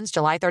 Offer ends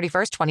July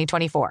 31st,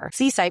 2024.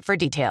 See site for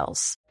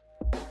details.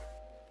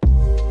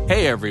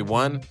 Hey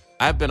everyone,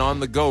 I've been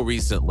on the go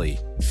recently.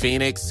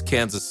 Phoenix,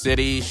 Kansas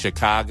City,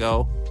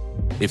 Chicago.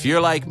 If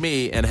you're like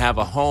me and have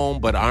a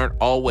home but aren't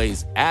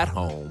always at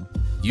home,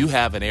 you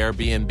have an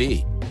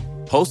Airbnb.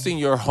 Hosting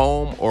your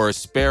home or a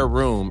spare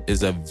room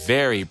is a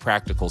very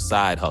practical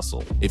side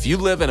hustle. If you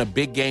live in a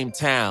big game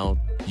town,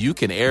 you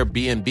can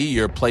Airbnb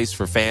your place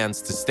for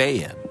fans to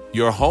stay in.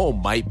 Your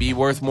home might be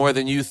worth more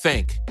than you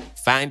think.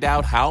 Find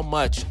out how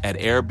much at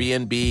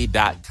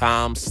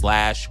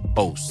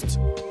airbnb.com/host.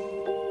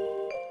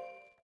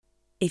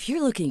 If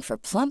you're looking for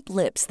plump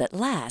lips that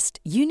last,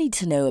 you need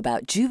to know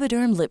about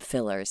Juvederm lip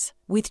fillers.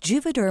 With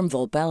Juvederm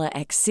Volbella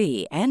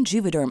XC and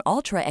Juvederm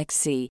Ultra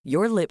XC,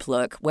 your lip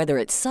look, whether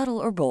it's subtle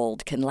or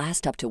bold, can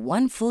last up to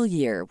 1 full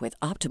year with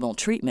optimal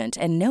treatment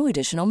and no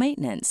additional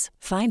maintenance.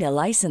 Find a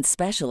licensed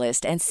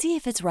specialist and see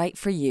if it's right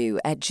for you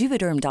at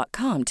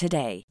Juvederm.com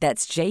today.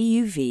 That's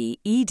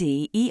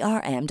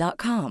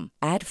JUVEDERM.com.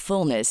 Add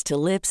fullness to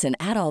lips in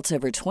adults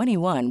over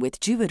 21 with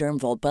Juvederm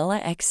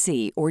Volbella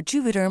XC or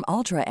Juvederm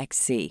Ultra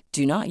XC.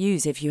 Do not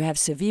use if you have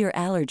severe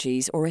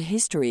allergies or a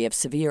history of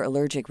severe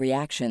allergic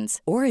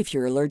reactions, or if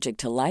you're allergic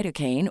to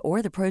lidocaine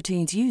or the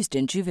proteins used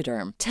in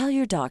Juvederm. Tell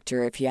your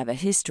doctor if you have a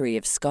history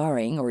of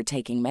scarring or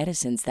taking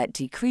medicines that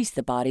decrease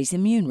the body's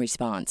immune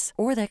response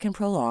or that can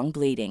prolong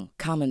bleeding.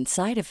 Common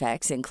side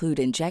effects include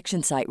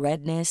injection site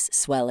redness,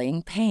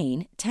 swelling,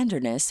 pain,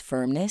 tenderness,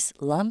 firmness,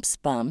 lumps,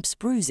 bumps,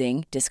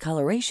 bruising,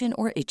 discoloration,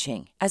 or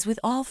itching. As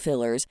with all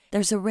fillers,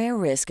 there's a rare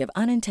risk of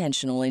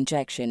unintentional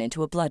injection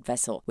into a blood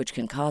vessel, which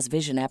can cause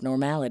vision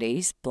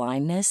abnormalities,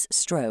 blindness,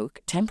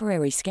 stroke,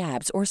 temporary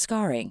scabs, or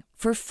scarring.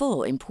 For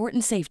full,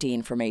 important safety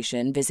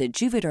information, visit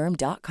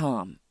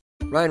Juvederm.com.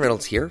 Ryan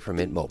Reynolds here from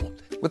Mint Mobile.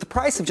 With the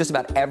price of just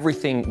about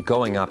everything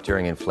going up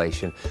during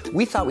inflation,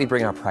 we thought we'd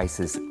bring our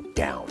prices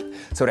down.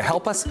 So to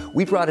help us,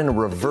 we brought in a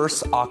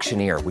reverse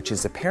auctioneer, which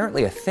is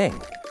apparently a thing.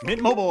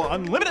 Mint Mobile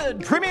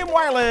Unlimited Premium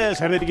Wireless.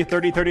 How to get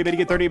 30, 30, bit to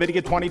get 30, bit to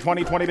get 20,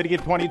 20, 20, bit to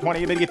get 20,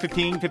 20, bit to get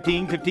 15,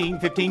 15, 15,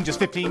 15, just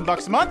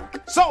 $15 a month?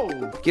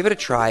 Sold! Give it a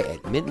try at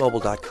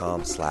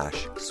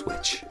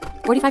mintmobile.com/switch.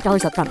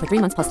 $45 up front for 3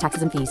 months plus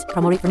taxes and fees.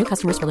 Promo rate for new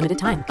customers for limited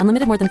time.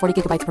 Unlimited more than 40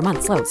 gigabytes per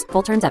month. Slows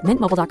full terms at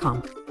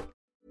mintmobile.com.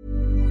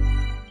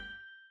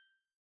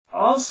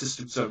 All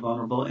systems are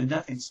vulnerable and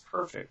nothing's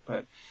perfect,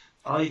 but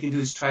all you can do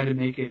is try to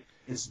make it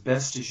as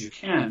best as you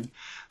can.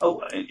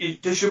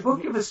 Does your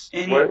book give us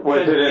any?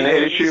 Was it an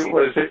issue?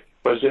 Was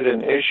it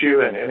an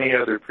issue in any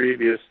other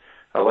previous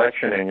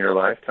election in your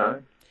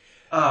lifetime?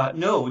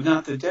 No,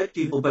 not the dead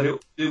people, but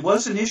it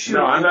was an issue.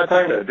 No, I'm not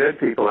talking about dead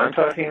people. I'm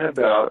talking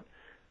about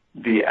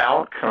the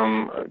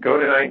outcome. Go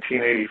to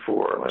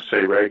 1984. Let's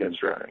say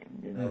Reagan's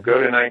running.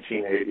 Go to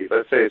 1980.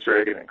 Let's say it's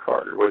Reagan and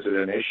Carter. Was it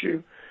an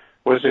issue?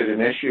 Was it an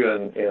issue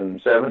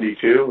in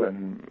 72?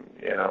 And,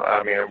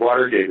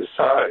 Watergate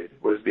aside,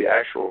 was the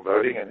actual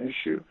voting an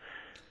issue?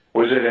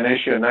 Was it an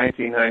issue in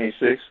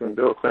 1996 when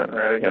Bill Clinton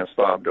ran against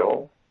Bob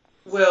Dole?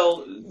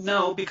 Well,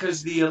 no,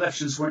 because the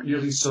elections weren't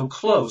nearly so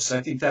close.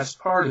 I think that's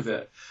part of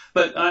it.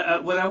 But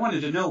what I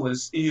wanted to know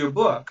was, in your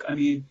book,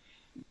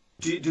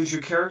 did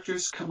your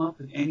characters come up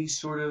with any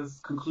sort of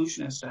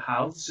conclusion as to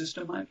how the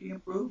system might be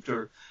improved,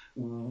 or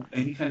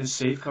any kind of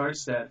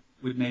safeguards that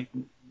would make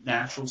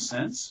natural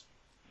sense?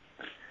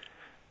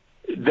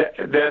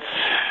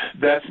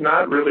 That's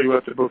not really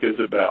what the book is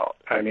about.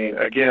 When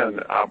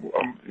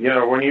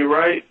you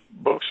write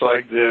books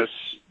like this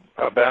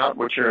about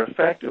which are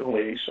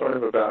effectively sort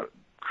of about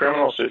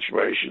criminal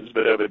situations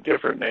but of a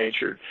different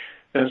nature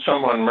than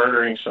someone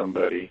murdering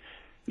somebody,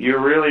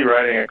 you're really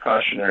writing a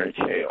cautionary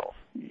tale.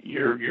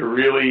 You're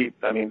really,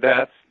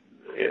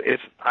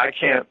 I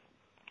can't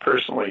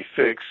personally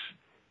fix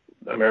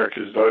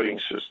America's voting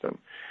system,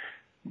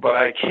 but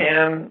I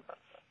can,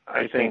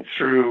 I think,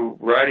 through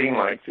writing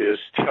like this,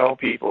 tell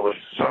people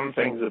some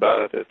things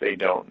about it that they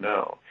don't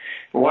know.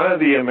 One of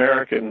the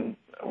American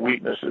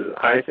weaknesses,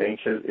 I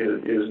think,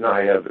 is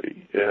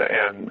naivety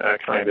and a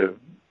kind of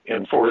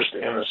enforced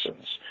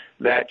innocence.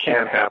 That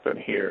can't happen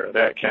here.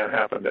 That can't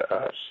happen to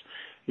us.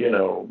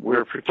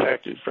 We're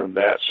protected from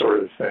that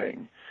sort of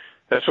thing.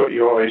 That's what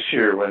you always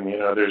hear when,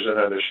 there's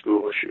another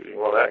school shooting.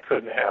 Well, that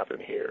couldn't happen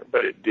here,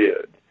 but it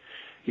did,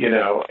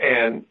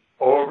 and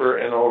over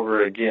and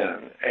over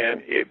again.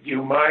 And if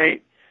you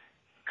might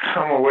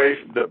come away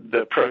from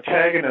the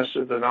protagonist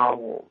of the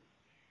novel,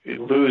 it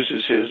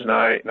loses his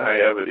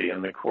naivety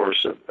in the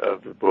course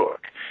of the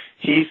book.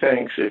 He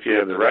thinks if you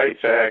have the right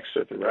facts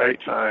at the right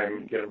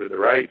time, get them to the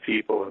right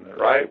people in the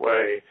right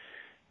way,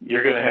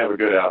 you're going to have a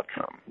good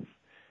outcome.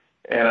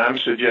 And I'm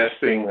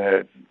suggesting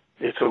that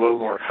it's a little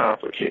more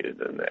complicated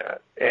than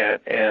that,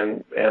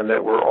 and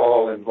that we're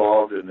all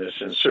involved in this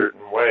in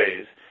certain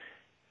ways.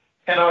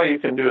 And all you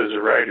can do as a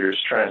writer is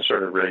try and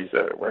sort of raise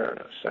that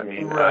awareness. I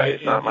mean,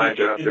 it's not my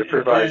job to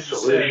provide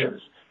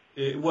solutions.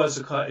 It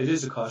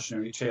is a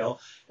cautionary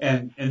tale,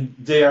 and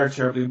they are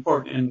terribly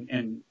important.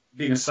 And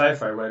being a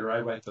sci-fi writer,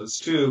 I write those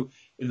too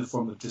in the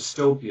form of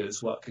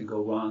dystopias, what can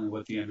go wrong and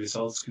what the end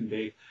results can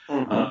be.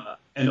 Mm-hmm.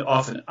 And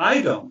often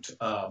I don't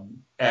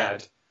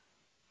add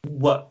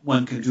what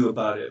one can do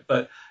about it,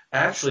 but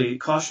actually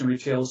cautionary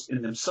tales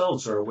in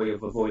themselves are a way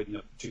of avoiding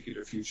a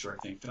particular future,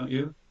 I think, don't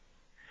you?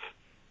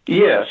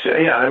 Yes,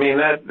 yeah. I mean,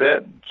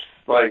 that's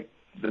like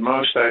the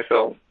most I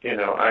felt,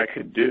 I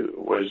could do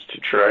was to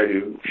try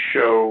to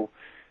show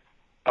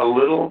a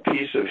little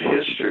piece of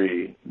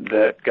history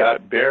that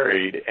got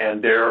buried,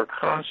 and there are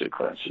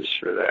consequences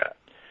for that.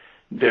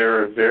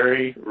 There are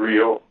very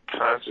real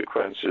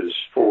consequences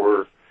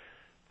for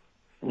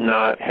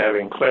not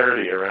having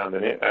clarity around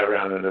an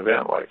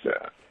event like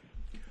that.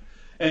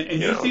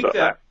 And you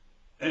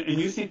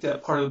think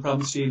that part of the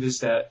problem, Steve,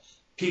 is that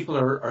people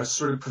are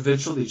sort of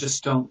provincial. They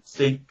just don't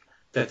think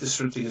that this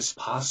sort of thing is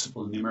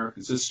possible in the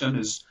American system.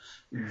 Is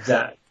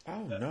that?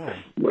 Oh no,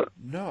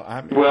 no.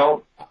 I mean,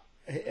 well,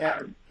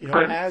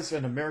 as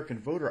an American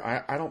voter,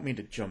 I don't mean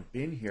to jump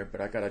in here, but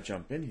I got to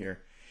jump in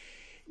here.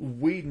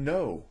 We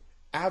know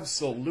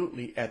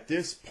absolutely at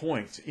this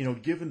point,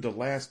 given the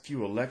last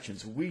few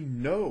elections, we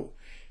know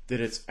that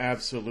it's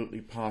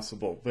absolutely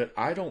possible, but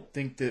I don't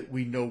think that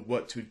we know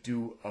what to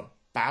do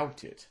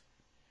about it.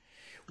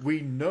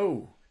 We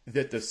know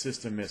that the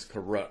system is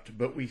corrupt,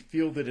 but we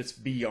feel that it's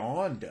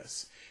beyond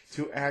us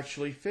to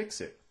actually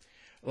fix it.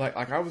 Like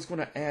I was going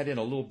to add in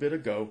a little bit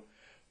ago,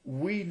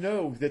 we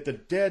know that the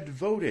dead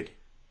voted.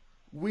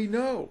 We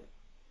know.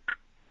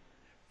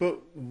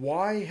 But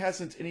why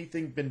hasn't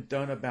anything been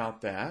done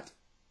about that?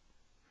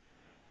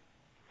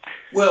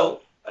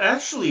 Well,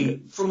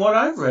 actually, from what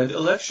I've read,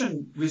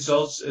 election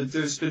results,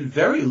 there's been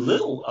very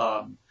little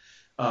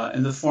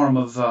in the form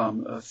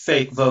of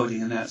fake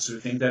voting and that sort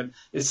of thing, that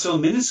it's so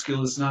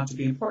minuscule as not to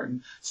be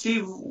important.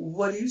 Steve,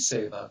 what do you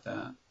say about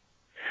that?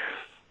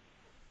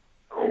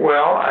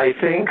 Well, I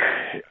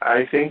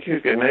think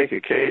you can make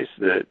a case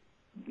that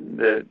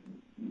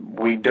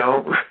we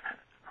don't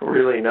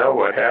really know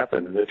what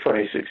happened in the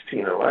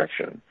 2016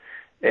 election,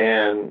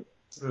 and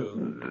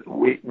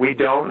we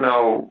don't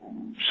know.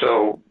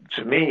 So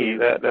to me,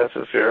 that's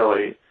a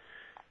fairly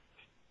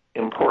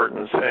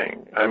important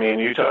thing. I mean,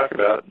 you talk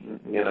about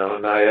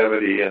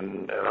naivety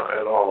and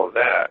all of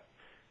that.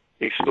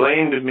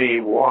 Explain to me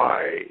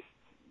why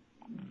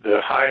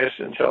the highest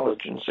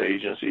intelligence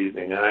agency in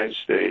the United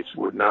States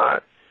would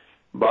not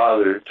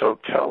bother to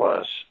tell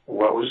us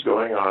what was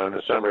going on in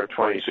the summer of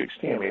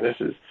 2016. I mean, this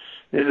is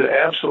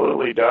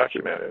absolutely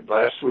documented.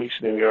 Last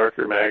week's New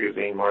Yorker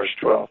magazine, March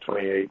 12,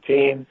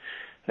 2018,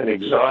 an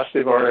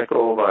exhaustive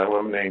article by a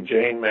woman named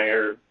Jane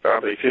Mayer,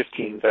 probably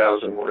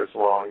 15,000 words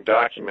long,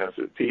 documents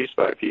it piece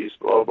by piece,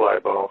 blow by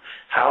blow,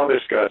 how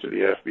this got to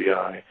the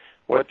FBI,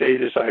 what they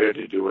decided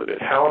to do with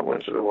it, how it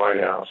went to the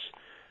White House.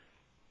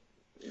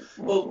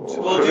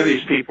 Who are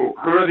these people?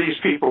 Who are these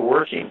people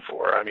working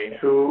for? I mean,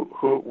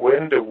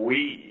 when do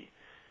we,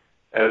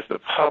 as the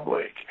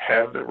public,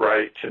 have the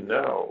right to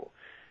know?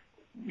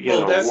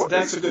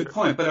 That's a good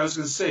point. But I was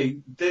going to say,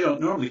 they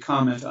don't normally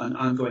comment on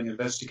ongoing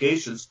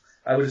investigations.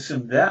 I would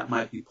assume that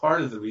might be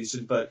part of the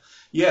reason. But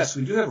yes,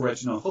 we do have a right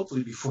to know,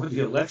 hopefully before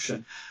the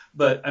election.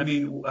 But I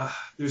mean,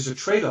 there's a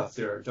trade-off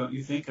there, don't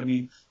you think? I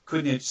mean,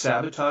 couldn't it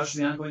sabotage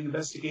the ongoing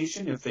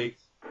investigation if they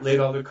laid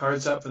all their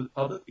cards out for the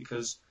public,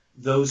 because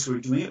those who are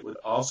doing it would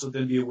also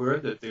then be aware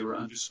that they were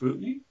under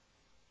scrutiny?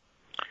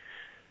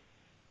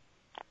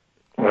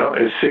 Well,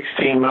 it's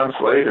 16 months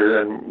later,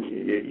 and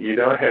you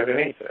don't have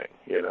anything.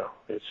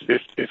 It's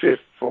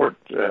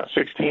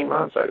 16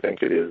 months, I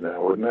think it is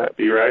now. Wouldn't that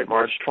be right?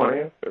 March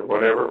 20th or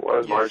whatever it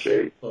was, March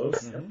 8th.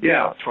 Close.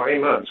 Yeah, 20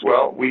 months.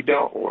 Well, we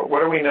don't.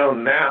 What do we know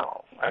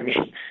now? I'm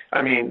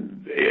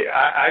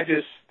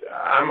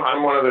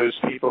one of those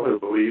people who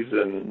believes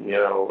in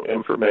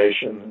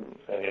information,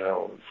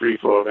 free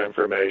flow of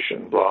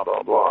information, blah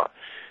blah blah,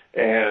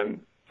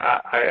 and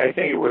I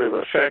think it would have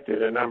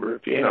affected a number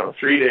of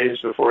 3 days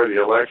before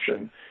the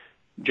election.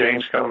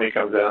 James Comey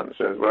comes out and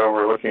says, "Well,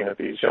 we're looking at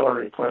these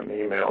Hillary Clinton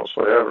emails,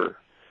 whatever.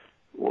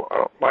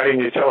 Why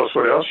didn't you tell us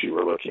what else you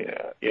were looking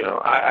at?"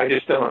 I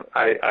just don't.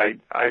 I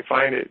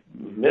find it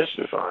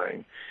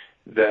mystifying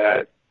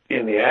that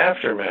in the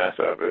aftermath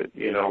of it,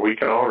 we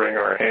can all wring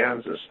our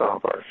hands and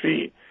stomp our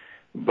feet,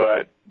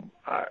 but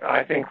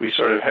I think we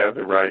sort of have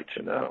the right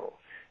to know.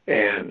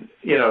 And,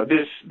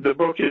 the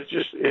book is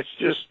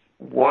just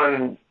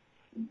one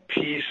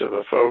piece of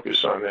a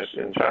focus on this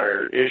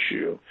entire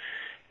issue.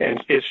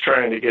 And it's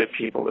trying to get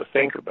people to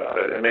think about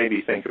it and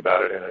maybe think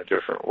about it in a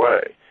different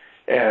way.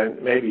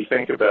 And maybe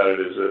think about it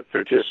as a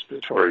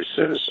participatory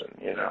citizen,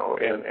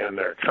 in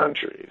their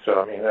country.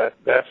 So,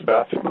 that's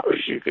about the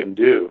most you can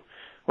do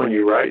when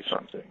you write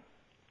something.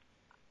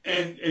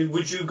 And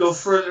would you go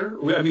further?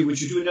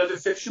 Would you do another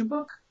fiction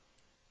book?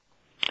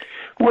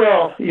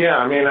 Well, yeah.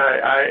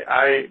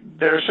 I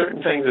there are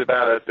certain things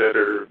about it that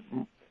are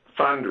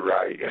fun to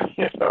write.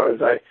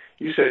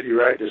 You said you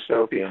write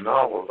dystopian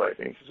novels, I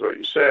think is what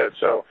you said.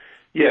 So,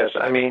 yes,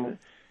 in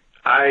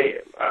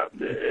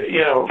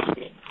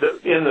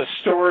the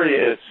story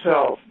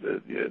itself,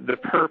 the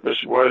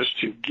purpose was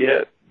to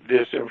get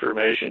this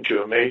information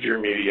to a major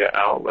media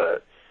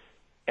outlet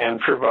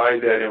and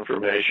provide that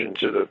information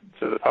to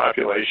the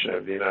population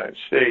of the United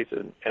States,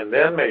 and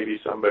then maybe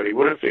somebody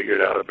would have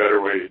figured out a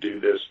better way to do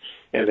this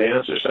and to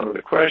answer some of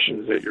the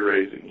questions that you're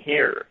raising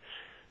here.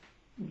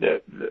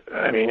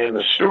 In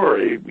the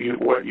story,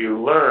 what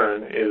you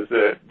learn is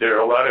that there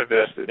are a lot of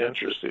vested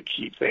interests that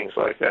keep things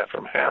like that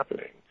from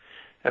happening.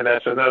 And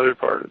that's another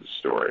part of the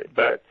story.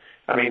 But,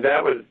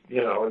 that was,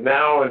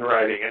 now in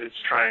writing it,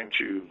 it's trying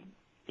to,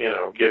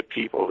 get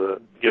people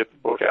to get the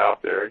book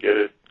out there,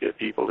 get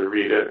people to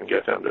read it and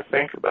get them to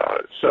think about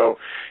it. So,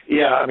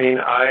 yeah,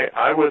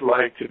 I would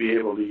like to be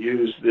able to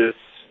use this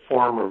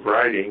form of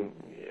writing.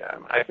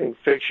 I think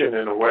fiction,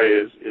 in a way,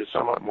 is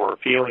somewhat more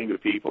appealing to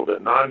people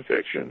than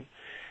nonfiction.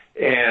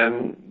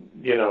 And,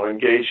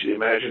 engage the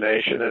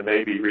imagination and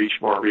maybe reach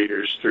more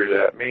readers through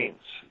that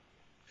means.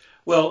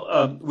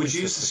 Well, would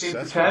you use the same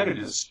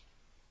protagonist?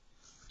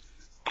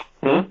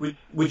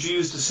 Would you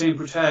use the same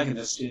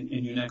protagonist in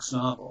your next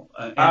novel?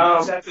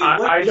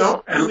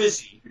 Who is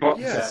he?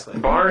 Exactly.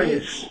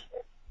 Barnes.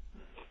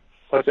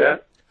 What's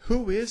that?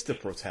 Who is the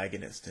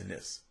protagonist in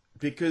this?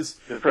 Because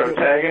the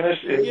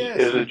protagonist is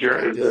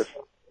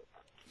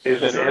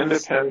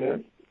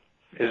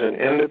an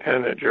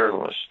independent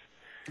journalist.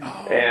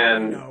 Oh,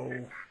 and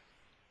no.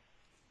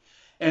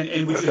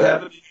 And would you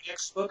have him in your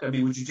next book? Would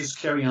you just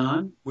carry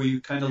on where you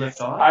kind of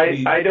left off?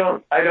 I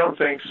don't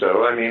think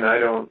so. I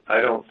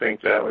don't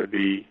think that would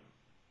be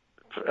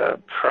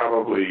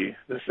probably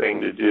the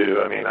thing to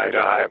do.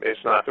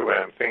 It's not the way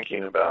I'm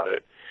thinking about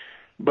it.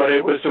 But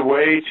it was a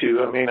way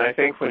to, I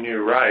think when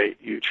you write,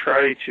 you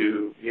try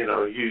to,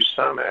 use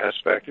some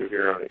aspect of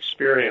your own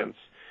experience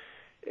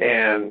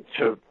and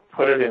to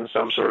put it in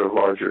some sort of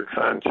larger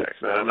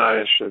context. Now, I'm not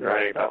interested in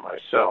writing about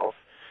myself,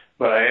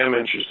 but I am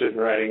interested in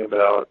writing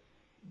about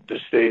the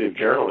state of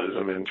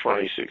journalism in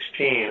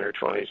 2016 or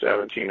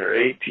 2017 or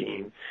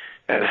 18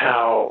 and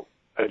how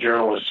a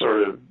journalist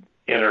sort of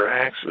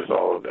interacts with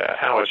all of that,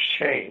 how it's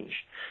changed.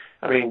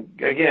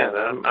 Again,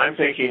 I'm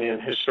thinking in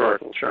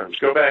historical terms.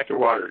 Go back to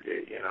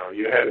Watergate.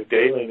 You had a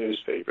daily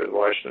newspaper, the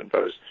Washington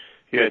Post.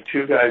 You had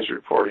two guys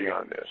reporting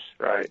on this,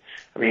 right?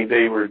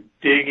 They were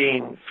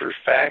digging for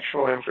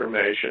factual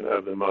information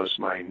of the most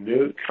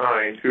minute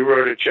kind. Who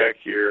wrote a check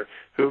here?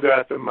 Who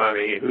got the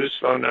money? Whose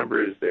phone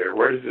number is there?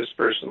 Where does this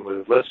person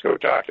live? Let's go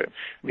talk to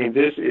him.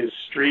 This is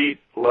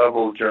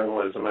street-level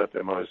journalism at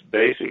the most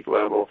basic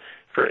level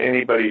for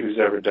anybody who's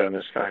ever done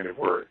this kind of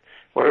work.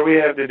 What do we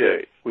have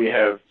today? We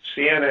have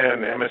CNN,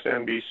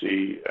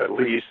 MSNBC, at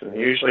least, and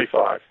usually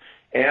Fox,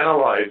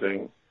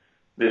 analyzing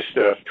this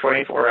stuff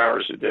 24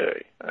 hours a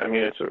day.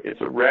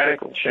 It's a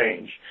radical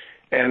change.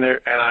 And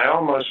I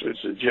almost would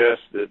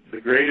suggest that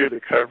the greater the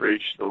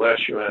coverage, the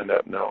less you end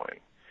up knowing.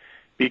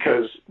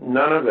 Because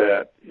none of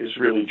that is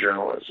really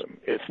journalism.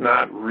 It's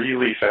not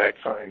really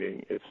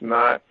fact-finding.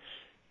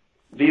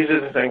 These are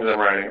the things I'm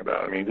writing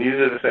about. These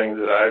are the things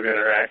that I've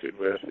interacted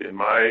with in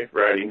my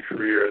writing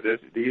career.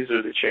 These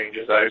are the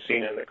changes I've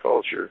seen in the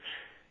culture.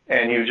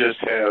 And you just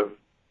have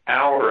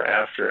hour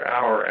after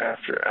hour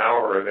after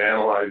hour of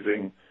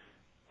analyzing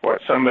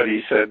what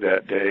somebody said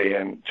that day,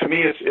 and to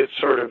me, it's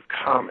sort of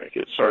comic.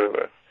 It's sort of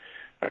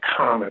a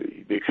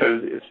comedy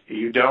because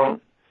you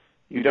don't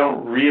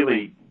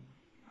really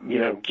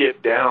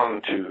get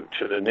down to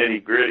the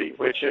nitty gritty.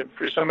 Which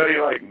for somebody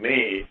like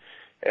me,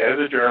 as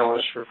a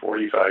journalist for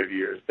 45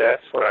 years,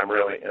 that's what I'm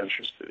really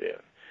interested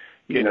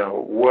in.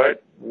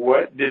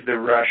 What did the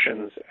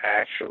Russians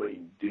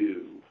actually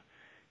do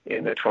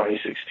in the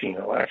 2016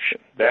 election?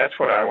 That's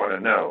what I want to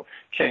know.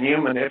 Can you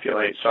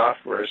manipulate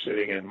software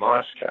sitting in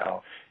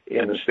Moscow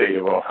in the state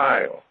of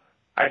Ohio?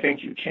 I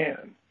think you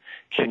can.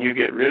 Can you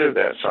get rid of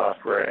that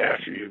software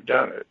after you've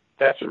done it?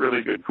 That's a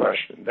really good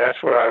question.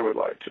 That's what I would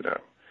like to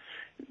know.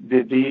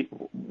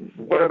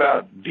 What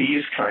about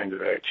these kinds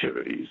of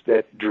activities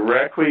that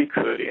directly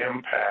could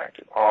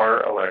impact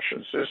our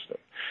election system?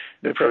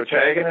 The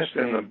protagonist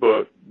in the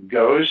book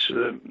goes to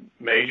the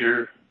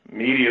major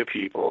media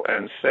people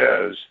and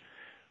says,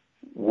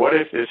 what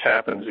if this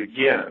happens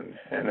again?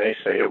 And they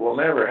say it will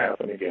never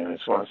happen again.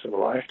 It's once in a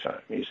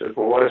lifetime. He says,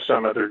 well, what if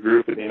some other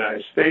group in the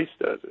United States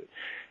does it?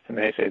 And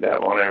they say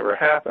that won't ever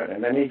happen.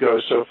 And then he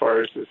goes so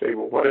far as to say,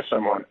 well, what if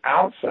someone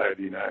outside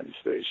the United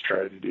States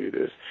tried to do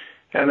this?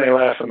 And they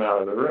laugh him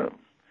out of the room.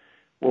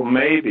 Well,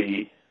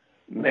 maybe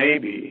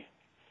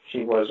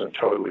he wasn't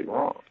totally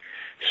wrong.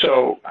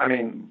 So, I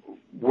mean,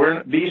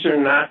 these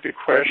are not the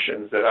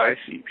questions that I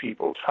see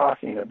people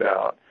talking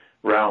about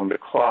round the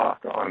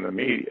clock on the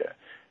media.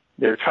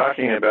 They're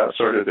talking about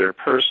sort of their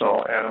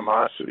personal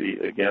animosity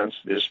against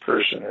this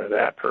person or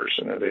that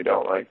person, or they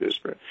don't like this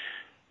person.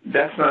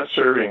 That's not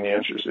serving the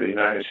interests of the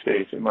United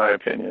States, in my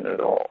opinion, at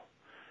all.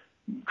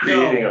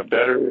 Creating a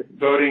better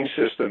voting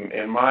system,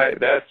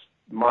 that's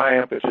my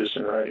emphasis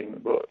in writing the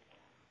book.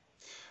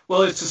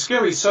 Well, it's a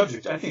scary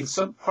subject. I think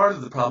some part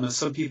of the problem is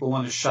some people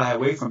want to shy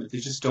away from it. They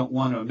just don't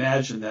want to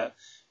imagine that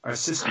our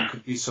system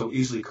could be so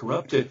easily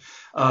corrupted.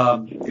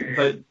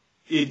 But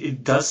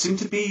it does seem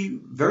to be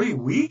very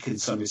weak in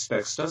some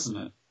respects, doesn't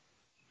it?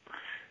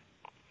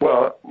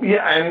 Well,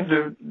 yeah,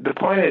 and the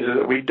point is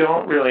that we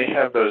don't really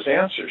have those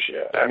answers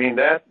yet. I mean,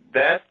 that's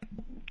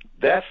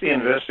the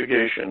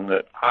investigation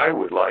that I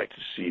would like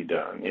to see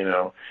done. You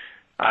know,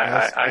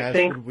 I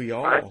think would we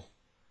all.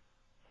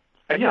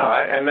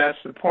 And that's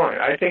the point.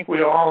 I think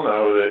we all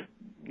know that,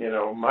 you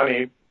know,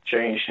 money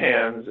changed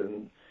hands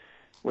and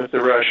with the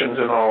Russians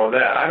and all of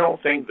that. I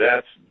don't think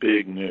that's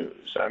big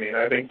news. I mean,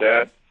 I think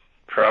that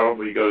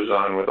probably goes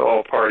on with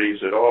all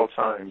parties at all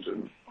times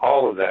and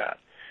all of that.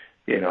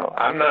 You know,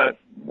 I'm not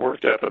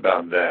worked up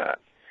about that,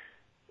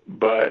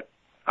 but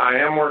I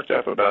am worked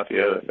up about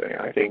the other thing.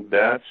 I think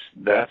that's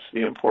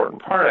the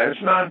important part. And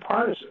it's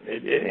nonpartisan.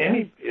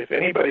 If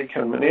anybody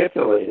can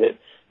manipulate it,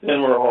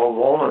 then we're all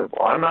vulnerable.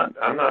 I'm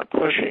not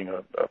pushing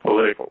a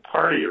political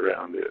party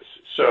around this.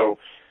 So,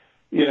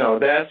 you know,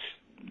 that's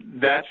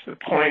the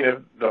point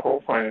of the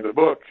whole point of the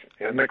book,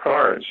 in the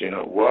cards. You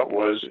know, what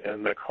was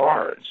in the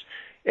cards.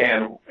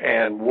 And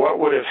what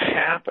would have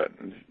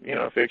happened, you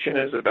know, fiction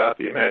is about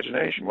the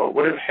imagination. What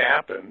would have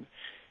happened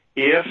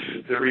if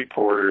the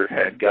reporter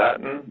had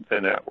gotten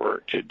the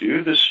network to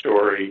do the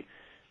story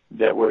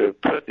that would have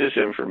put this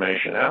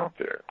information out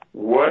there?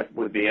 What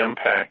would the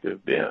impact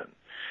have been?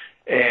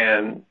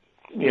 And,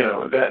 you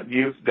know,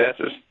 that's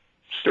a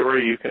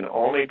story you can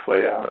only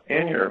play out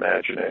in your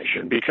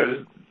imagination,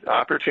 because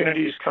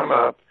opportunities come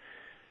up,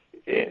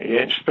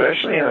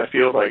 especially in a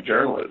field like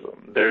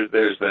journalism.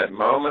 There's that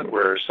moment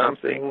where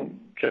something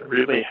can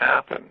really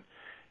happen,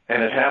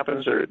 and it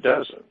happens or it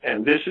doesn't.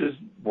 And this is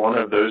one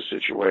of those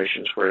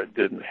situations where it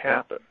didn't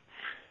happen.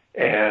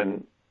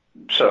 And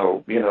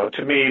so, you know,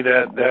 to me,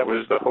 that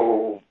was the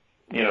whole,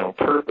 you know,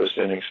 purpose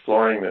in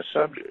exploring this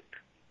subject.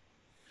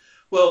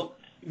 Well,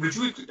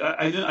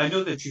 I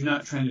know that you're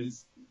not trying to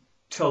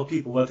tell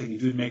people what they can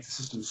do to make the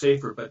system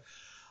safer, but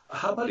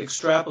how about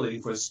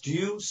extrapolating for us? Do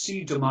you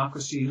see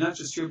democracy, not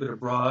just here but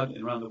abroad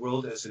and around the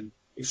world, as in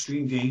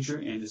extreme danger,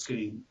 and it's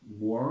getting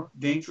more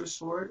dangerous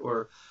for it?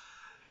 Or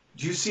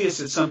do you see us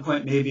at some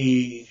point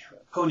maybe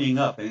ponying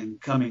up and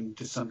coming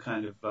to some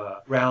kind of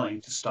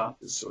rallying to stop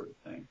this sort of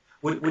thing?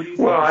 What do you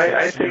think? Well,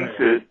 I think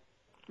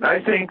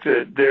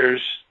that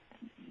there's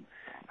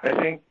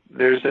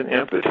an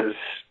impetus.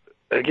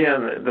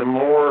 Again, the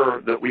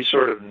more that we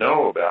sort of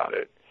know about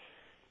it,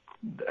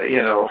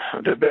 you know,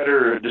 the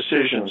better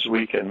decisions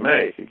we can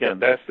make. Again,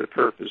 that's the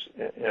purpose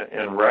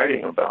in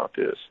writing about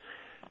this.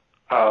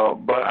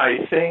 But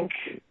I think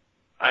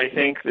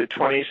the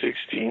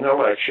 2016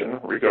 election,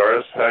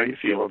 regardless of how you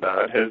feel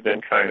about it, has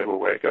been kind of a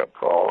wake-up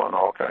call on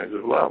all kinds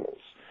of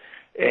levels.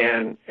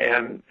 And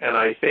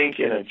I think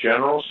in a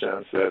general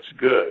sense that's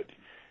good.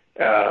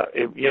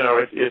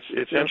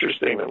 It's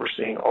interesting that we're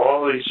seeing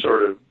all these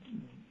sort of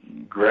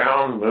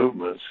ground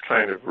movements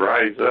kind of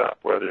rise up,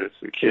 whether it's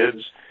the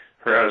kids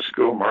who are out of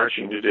school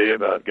marching today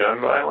about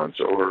gun violence,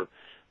 or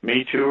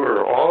Me Too,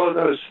 or all of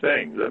those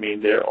things. I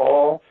mean, they're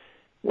all,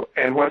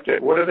 and what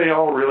do they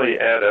all really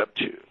add up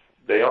to?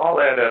 They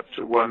all add up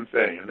to one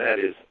thing, and that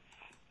is,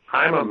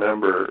 I'm a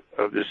member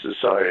of this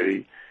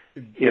society.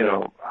 You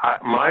know,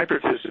 my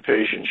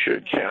participation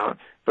should count,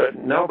 but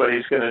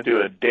nobody's going to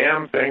do a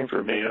damn thing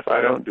for me if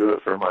I don't do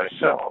it for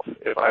myself,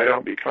 if I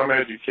don't become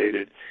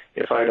educated,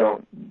 if I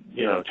don't,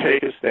 you know,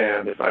 take a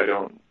stand, if I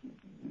don't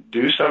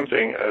do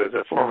something as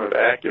a form of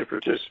active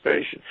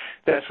participation.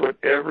 That's what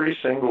every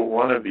single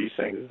one of these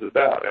things is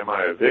about. Am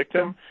I a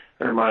victim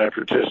or am I a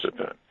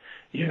participant?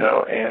 You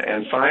know,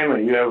 and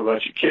finally you have a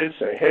bunch of kids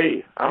say,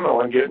 hey, I'm the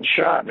one getting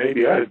shot.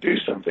 Maybe I ought to do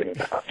something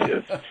about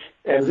this.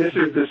 And this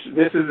is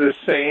the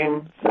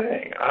same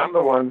thing. I'm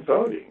the one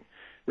voting,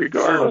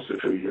 regardless of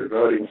who you're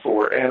voting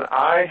for. And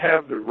I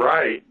have the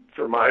right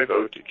for my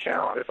vote to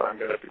count if I'm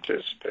going to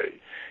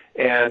participate.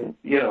 And,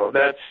 you know,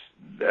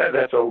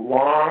 that's a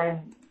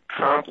long,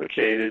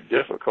 complicated,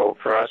 difficult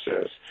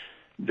process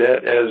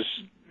that, as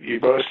you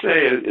both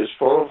say, is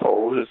full of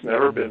holes. It's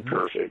never been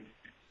perfect.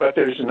 But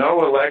there's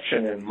no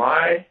election in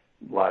my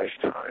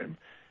lifetime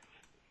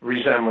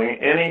resembling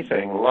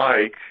anything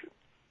like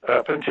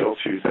up until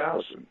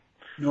 2000.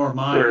 Nor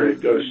mine. Where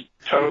it goes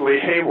totally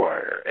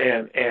haywire.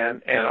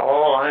 And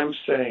all I'm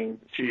saying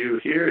to you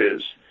here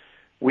is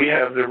we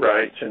have the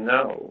right to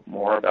know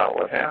more about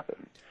what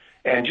happened.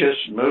 and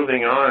just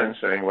moving on and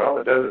saying, well,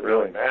 it doesn't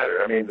really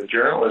matter. I mean, the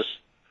journalist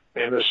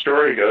in the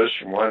story goes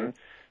from one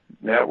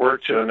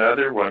network to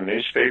another, one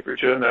newspaper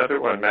to another,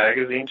 one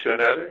magazine to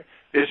another.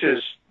 This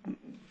is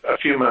a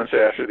few months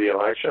after the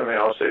election. They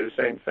all say the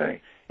same thing.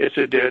 It's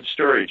a dead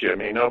story,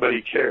 Jimmy.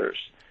 Nobody cares.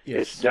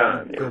 Yes. It's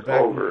done. It's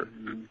over.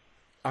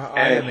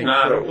 I am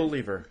a firm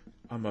believer.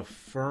 I'm a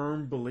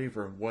firm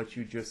believer in what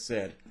you just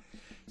said,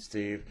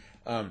 Steve.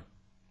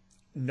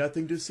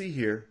 Nothing to see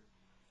here.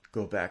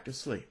 Go back to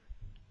sleep.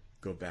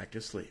 Go back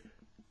to sleep.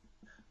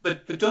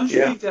 But don't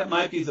you think that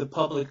might be the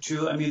public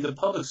too? I mean, the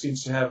public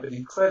seems to have an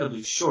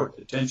incredibly short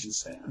attention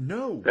span.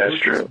 No, that's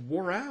true. Just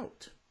wore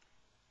out.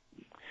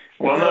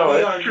 Well, no,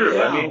 it's true.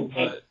 Now, I mean,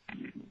 but...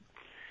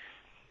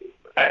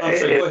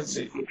 go ahead,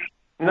 Steve.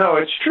 No,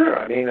 it's true.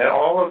 I mean,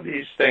 all of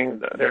these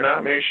things, they're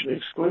not mutually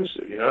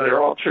exclusive. You know,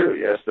 they're all true.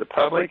 Yes, the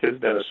public has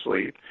been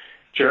asleep.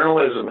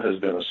 Journalism has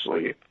been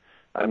asleep.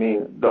 I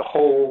mean, the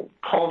whole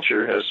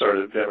culture has sort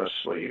of been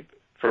asleep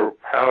for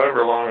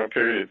however long a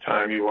period of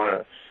time you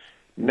want to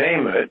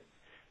name it.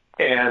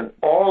 And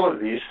all of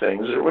these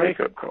things are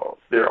wake-up calls.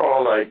 They're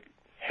all like,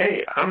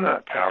 hey, I'm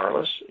not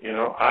powerless. You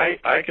know,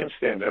 I can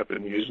stand up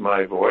and use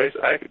my voice.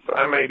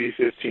 I may be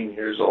 15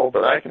 years old,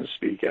 but I can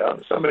speak out,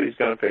 and somebody's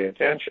going to pay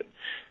attention.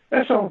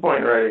 That's the whole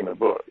point in writing the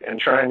book and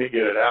trying to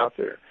get it out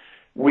there.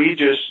 We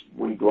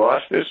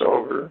gloss this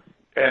over,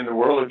 and the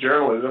world of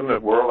journalism,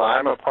 the world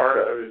I'm a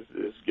part of,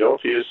 is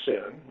guilty as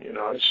sin. You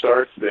know, it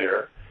starts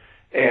there.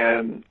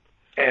 And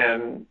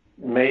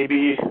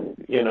maybe,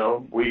 you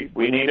know, we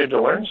needed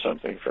to learn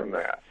something from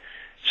that.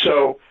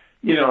 So,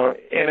 you know,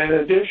 and in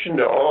addition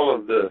to all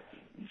of the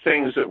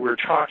things that we're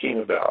talking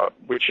about,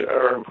 which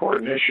are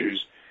important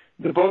issues,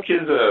 the book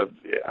is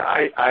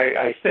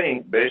I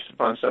think, based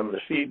upon some of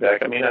the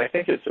feedback, I mean, I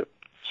think it's a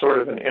sort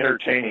of an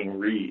entertaining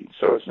read.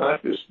 So it's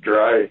not this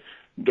dry,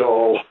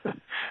 dull,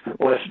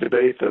 let's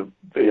debate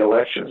the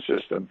election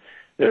system.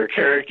 There are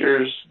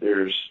characters,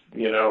 there's,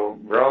 you know,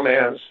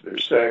 romance,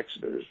 there's sex,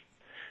 there's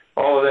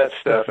all of that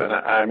stuff. And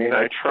I mean,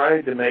 I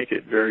tried to make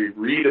it very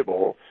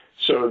readable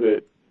so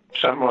that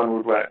someone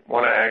would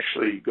want to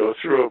actually go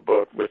through a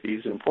book with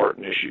these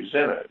important issues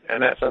in it.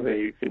 And that's something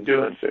you can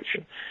do in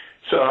fiction.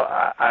 So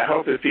I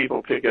hope that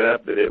people pick it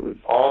up, that it would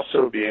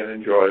also be an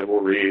enjoyable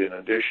read in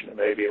addition to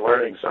maybe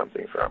learning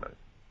something from it.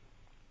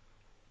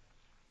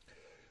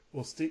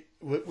 Well, Steve,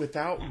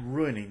 without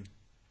ruining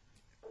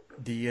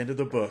the end of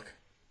the book,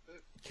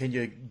 can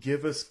you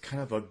give us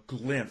kind of a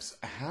glimpse?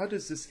 How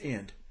does this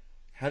end?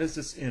 How does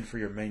this end for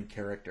your main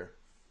character?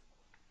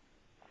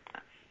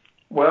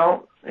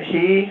 Well,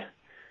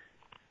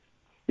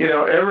 you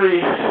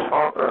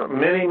know,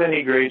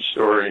 many great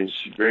stories,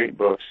 great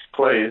books,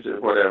 plays, or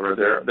whatever,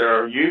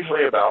 they're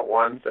usually about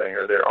one thing,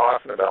 or they're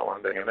often about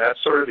one thing, and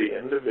that's sort of the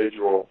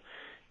individual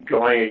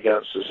going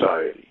against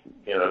society.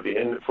 You know,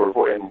 in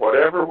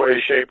whatever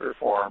way, shape, or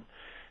form,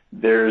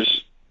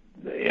 there's,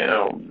 you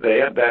know,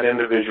 that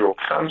individual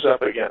comes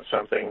up against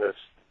something that's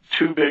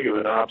too big of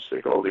an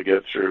obstacle to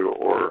get through,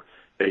 or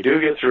they do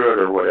get through it,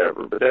 or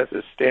whatever. But that's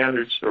a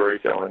standard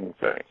storytelling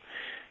thing.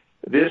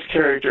 This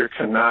character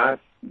cannot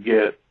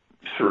get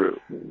through.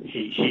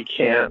 He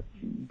can't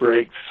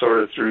break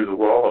sort of through the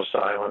wall of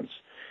silence,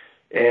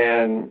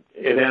 and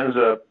it ends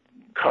up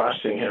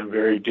costing him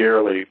very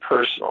dearly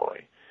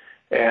personally.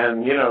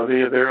 And, you know,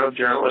 there are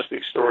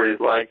journalistic stories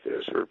like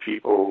this where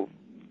people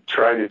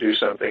try to do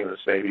something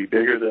that's maybe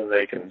bigger than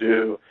they can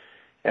do,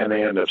 and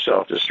they end up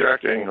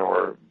self-destructing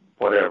or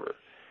whatever.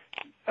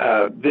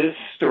 This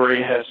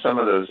story has some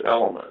of those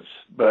elements,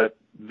 but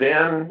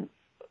then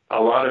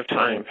a lot of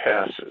time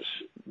passes,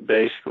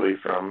 basically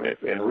from,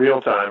 in real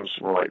time,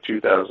 from like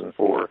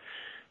 2004,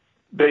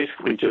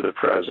 basically to the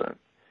present.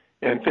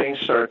 And things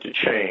start to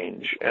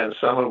change, and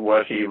some of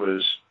what he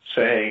was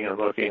saying and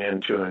looking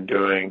into and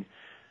doing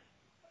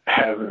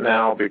have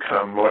now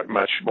become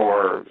much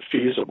more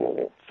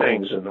feasible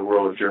things in the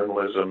world of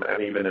journalism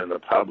and even in the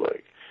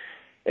public.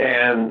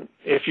 And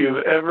if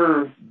you've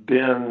ever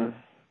been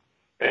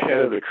ahead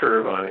of the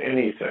curve on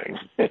anything,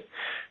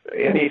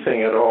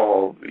 anything at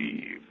all,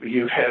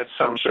 you've had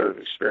some sort of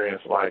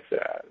experience like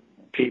that.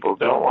 People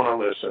don't want to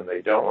listen.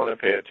 They don't want to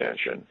pay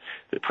attention.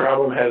 The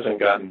problem hasn't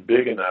gotten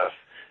big enough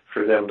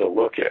for them to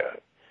look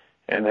at.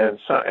 And then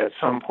at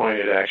some point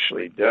it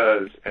actually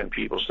does, and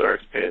people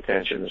start to pay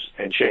attention,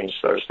 and change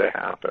starts to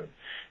happen.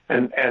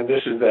 And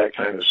this is that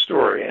kind of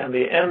story. And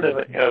the end of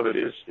it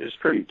is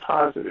pretty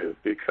positive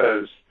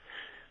because,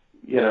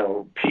 you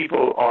know,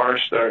 people are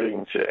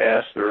starting to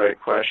ask the right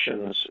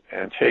questions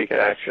and take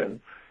action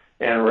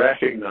and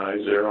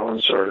recognize their own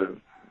sort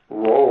of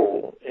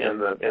role in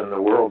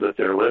the world that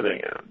they're living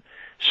in.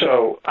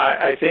 So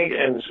I think,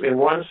 in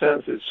one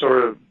sense, it's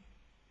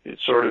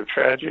sort of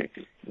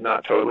tragic,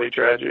 not totally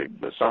tragic,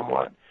 but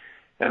somewhat.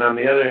 And on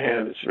the other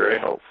hand, it's very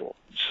hopeful.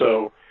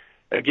 So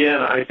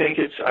again, I think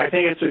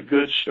it's a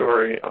good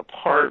story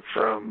apart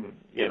from,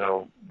 you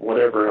know,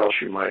 whatever else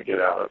you might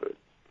get out of it.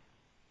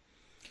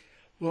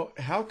 Well,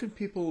 how can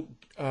people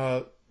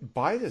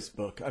buy this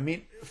book. I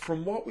mean,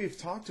 from what we've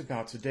talked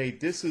about today,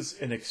 this is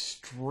an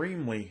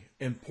extremely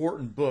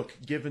important book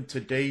given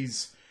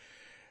today's,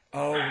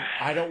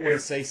 I don't want to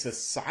say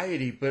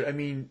society, but I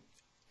mean,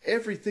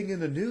 everything in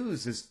the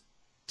news is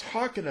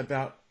talking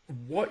about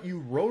what you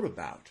wrote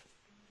about.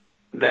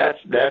 That's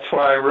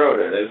why I wrote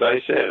it. As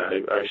I said,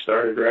 I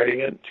started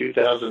writing it in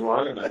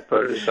 2001, and I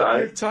put it aside.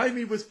 Your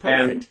timing was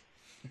perfect.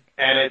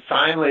 And it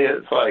finally,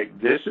 it's like,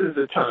 this is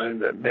the time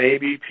that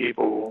maybe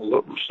people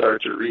will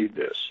start to read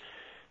this,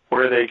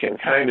 where they can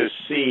kind of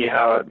see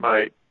how it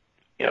might,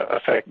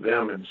 affect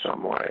them in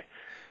some way,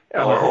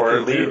 or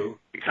at least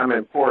become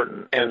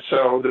important. And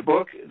so the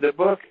book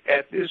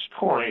at this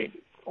point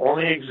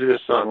only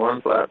exists on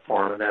one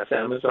platform, and that's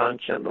Amazon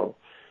Kindle.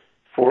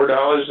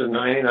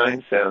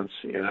 $4.99.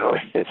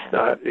 It's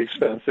not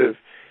expensive,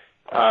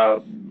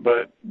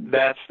 but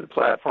that's the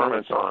platform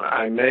it's on.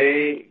 I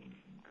may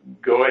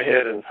go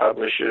ahead and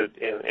publish it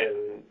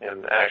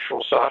in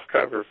actual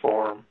softcover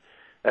form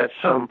at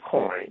some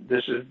point.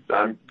 This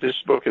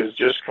book has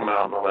just come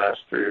out in the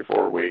last 3 or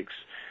 4 weeks.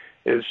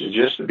 It's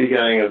just the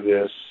beginning of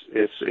this.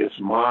 It's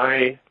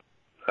my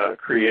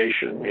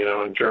creation,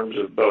 in terms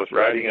of both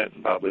writing it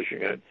and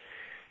publishing it.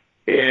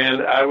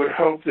 And I would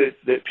hope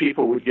that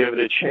people would give it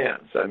a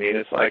chance. I mean,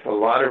 it's like a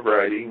lot of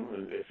writing.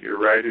 If you're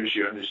writers,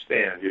 you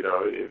understand.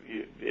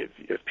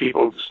 If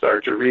people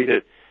start to read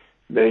it,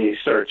 they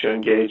start to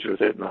engage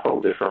with it in a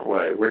whole different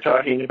way. We're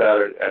talking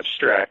about it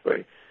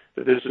abstractly,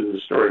 but this is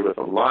a story with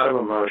a lot of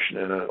emotion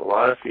in it, a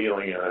lot of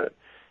feeling in it,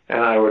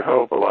 and I would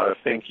hope a lot of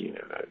thinking in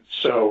it.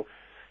 So,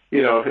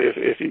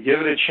 if you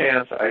give it a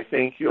chance, I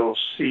think you'll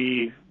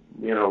see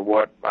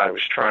what I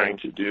was trying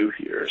to do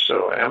here.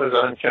 So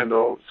Amazon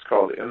Kindle, it's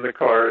called In the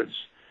Cards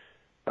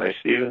by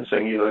Steven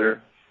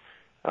Singular,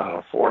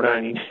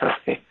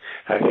 $4.99.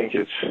 I think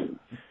it's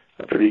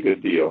a pretty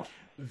good deal.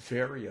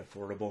 Very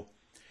affordable.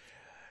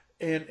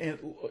 And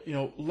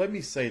let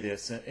me say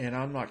this, and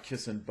I'm not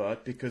kissing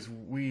butt because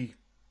we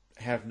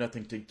have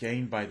nothing to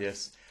gain by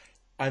this.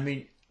 I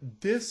mean,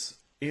 this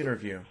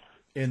interview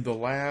in the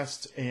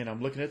last, and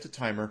I'm looking at the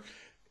timer,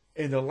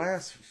 in the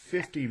last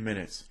 50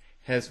 minutes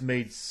has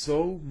made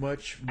so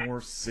much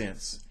more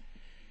sense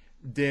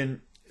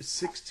than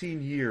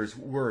 16 years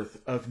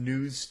worth of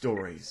news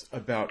stories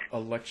about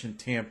election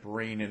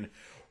tampering and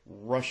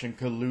Russian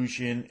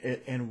collusion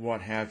and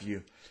what have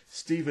you.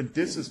 Stephen,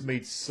 this has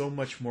made so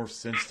much more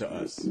sense to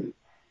us.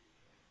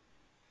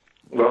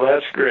 Well,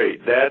 that's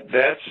great.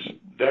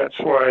 That's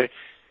why,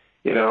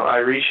 I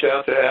reached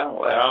out to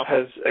Al. Al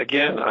has,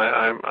 again,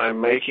 I'm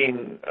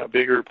making a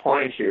bigger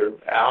point here.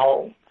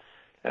 Al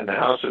and the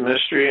House of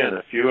Mystery and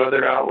a few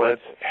other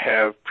outlets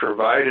have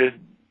provided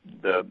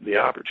the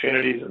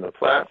opportunities and the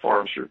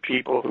platforms for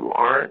people who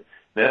aren't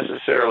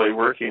necessarily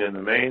working in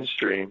the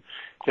mainstream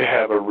to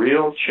have a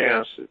real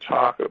chance to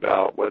talk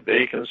about what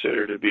they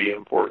consider to be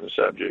important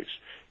subjects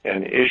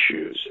and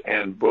issues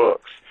and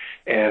books,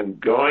 and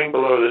going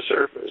below the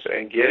surface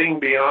and getting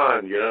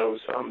beyond,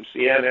 some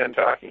CNN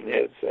talking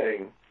head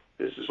saying,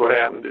 this is what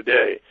happened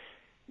today.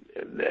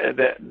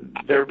 That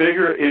there are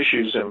bigger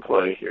issues in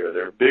play here.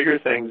 There are bigger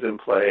things in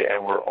play,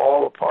 and we're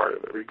all a part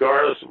of it,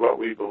 regardless of what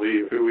we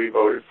believe, who we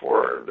voted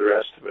for, or the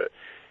rest of it.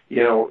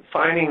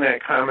 Finding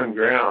that common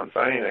ground,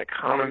 finding that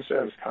common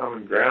sense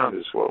common ground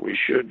is what we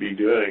should be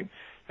doing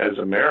as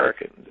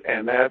Americans.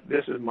 And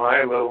this is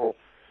my little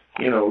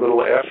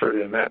effort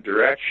in that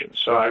direction.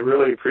 So I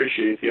really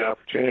appreciate the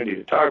opportunity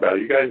to talk about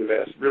it. You guys have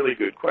asked really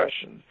good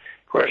questions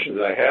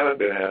I haven't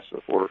been asked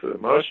before for the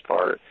most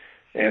part.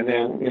 And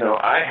then,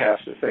 I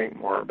have to think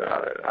more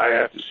about it. I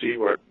have to see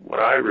what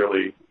I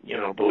really,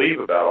 believe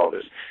about all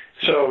this.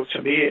 So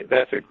to me,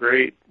 that's a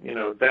great,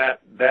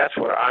 that's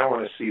what I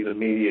want to see the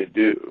media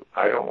do.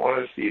 I don't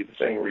want to see the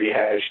thing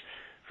rehashed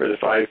for the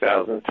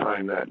 5,000th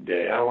time that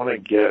day. I want to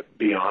get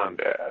beyond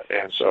that.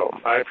 And so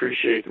I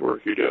appreciate the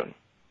work you're doing.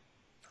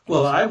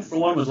 Well, I, for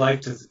one, would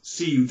like to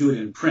see you do it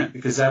in print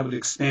because that would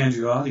expand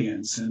your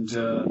audience. And,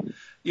 a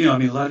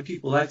lot of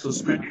people like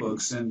those print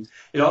books. And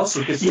it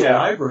also gets to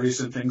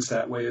libraries and things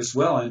that way as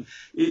well. And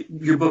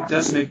your book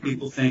does make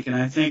people think. And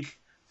I think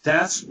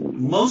that's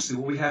mostly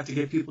what we have to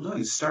get people doing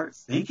is start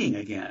thinking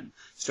again.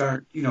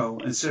 Start,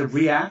 instead of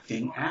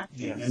reacting,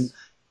 acting. Yes. And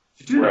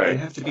to do that, they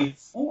have to be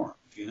informed,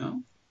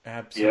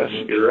 Absolutely.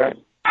 Yes, you're right.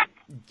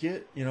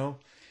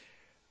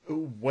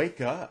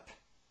 Wake up.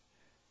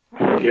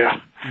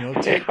 Yeah.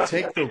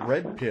 Take the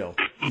red pill.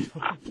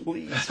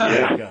 Please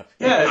wake up.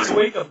 Yeah, it's a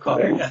wake-up call.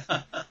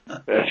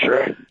 That's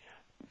right.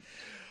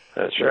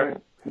 That's right.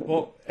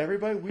 Well,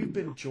 everybody, we've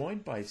been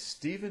joined by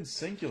Steven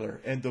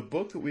Singular, and the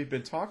book that we've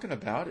been talking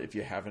about, if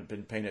you haven't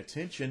been paying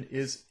attention,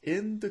 is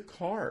In the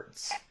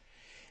Cards.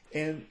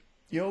 And,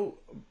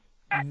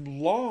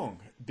 long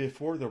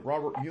before the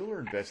Robert Mueller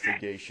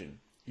investigation,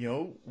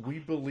 we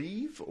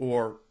believe,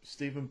 or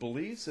Stephen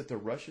believes, that the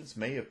Russians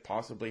may have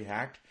possibly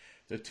hacked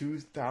the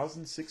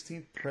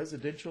 2016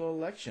 presidential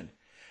election.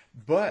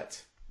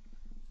 But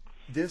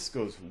this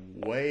goes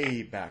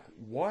way back.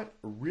 What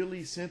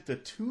really sent the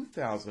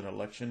 2000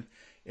 election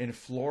in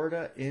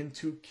Florida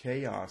into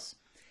chaos?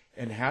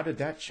 And how did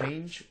that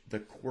change the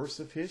course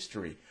of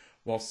history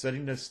while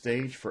setting the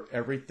stage for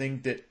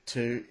everything that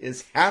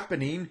is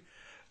happening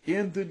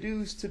in the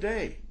news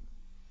today?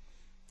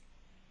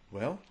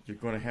 Well, you're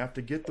going to have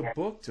to get the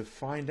book to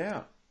find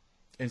out.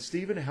 And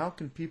Stephen, how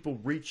can people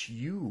reach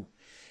you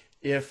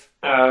if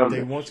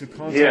they want to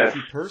contact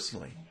you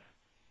personally?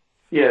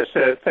 Yes,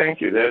 thank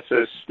you. That's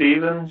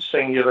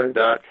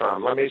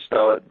StephenSingular.com. Let me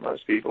spell it.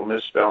 Most people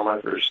misspell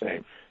my first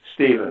name.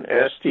 Stephen,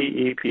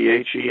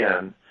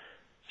 S-T-E-P-H-E-N,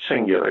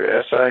 Singular,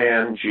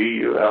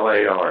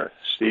 S-I-N-G-U-L-A-R,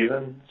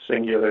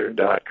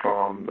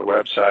 StephenSingular.com, the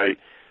website.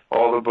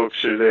 All the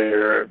books are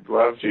there. I'd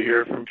love to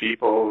hear from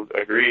people.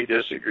 Agree,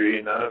 disagree,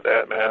 none of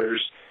that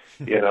matters.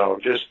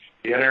 Just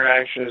the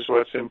interaction is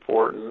what's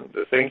important.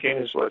 The thinking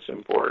is what's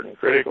important,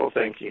 critical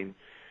thinking.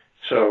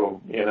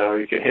 So,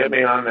 you can hit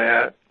me on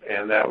that,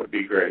 and that would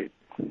be great.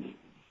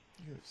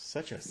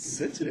 Such a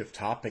sensitive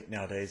topic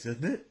nowadays,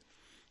 isn't it?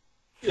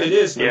 It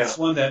is, but it's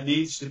one that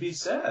needs to be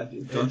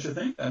said, don't you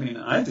think? I mean,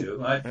 I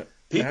do.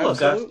 People Absolutely.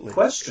 have got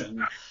questions.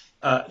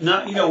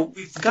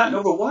 We've gotten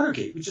over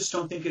Watergate. We just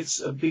don't think it's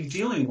a big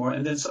deal anymore.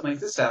 And then something like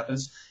this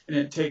happens, and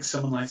it takes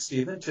someone like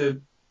Stephen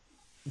to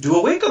do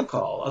a wake-up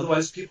call.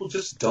 Otherwise, people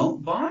just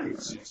don't buy,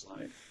 it seems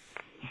like.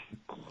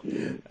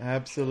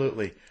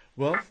 Absolutely.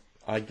 Well,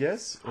 I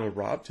guess,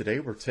 Rob,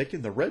 today we're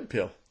taking the red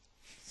pill.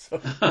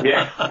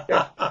 Yeah.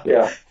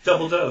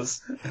 Double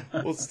dose.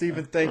 Well,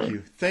 Stephen, thank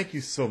you. Thank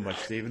you so much,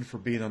 Stephen, for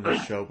being on the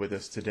show with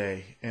us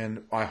today.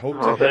 And I hope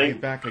to have you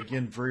back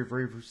again very,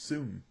 very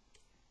soon.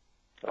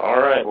 All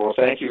right. Well,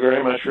 thank you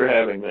very much for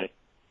having me.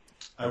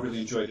 I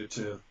really enjoyed it,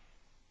 too.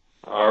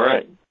 All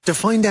right. To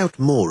find out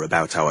more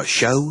about our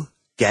show,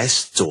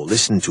 guests, or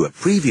listen to a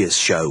previous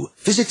show,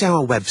 visit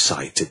our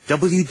website at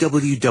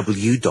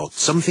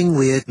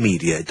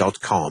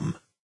www.somethingweirdmedia.com.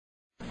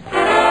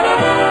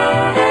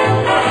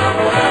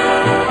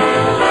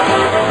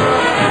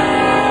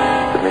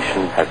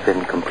 Has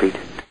been completed.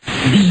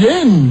 The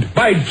end!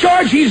 By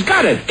George, he's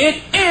got it!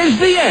 It is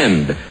the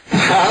end!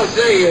 I'll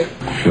see you.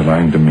 If you're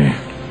lying to me,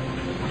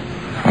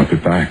 I'll be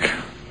back.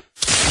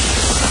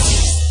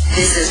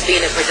 This has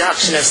been a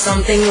production of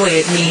Something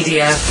Weird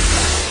Media.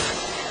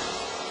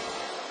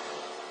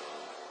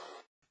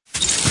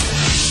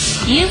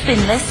 You've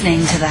been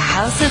listening to the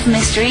House of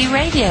Mystery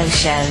radio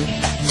show.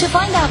 To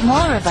find out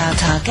more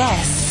about our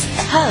guests,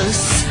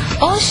 hosts,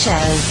 or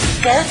shows,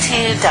 go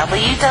to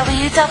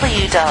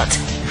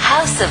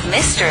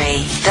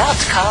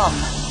www.houseofmystery.com.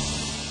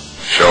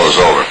 Show's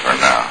over for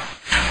now.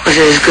 Was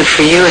it as good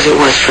for you as it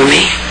was for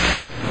me?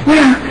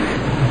 Well,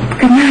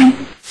 good night.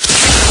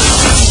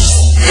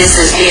 This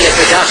has been a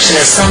production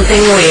of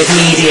Something Weird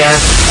Media.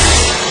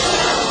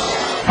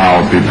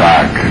 I'll be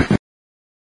back.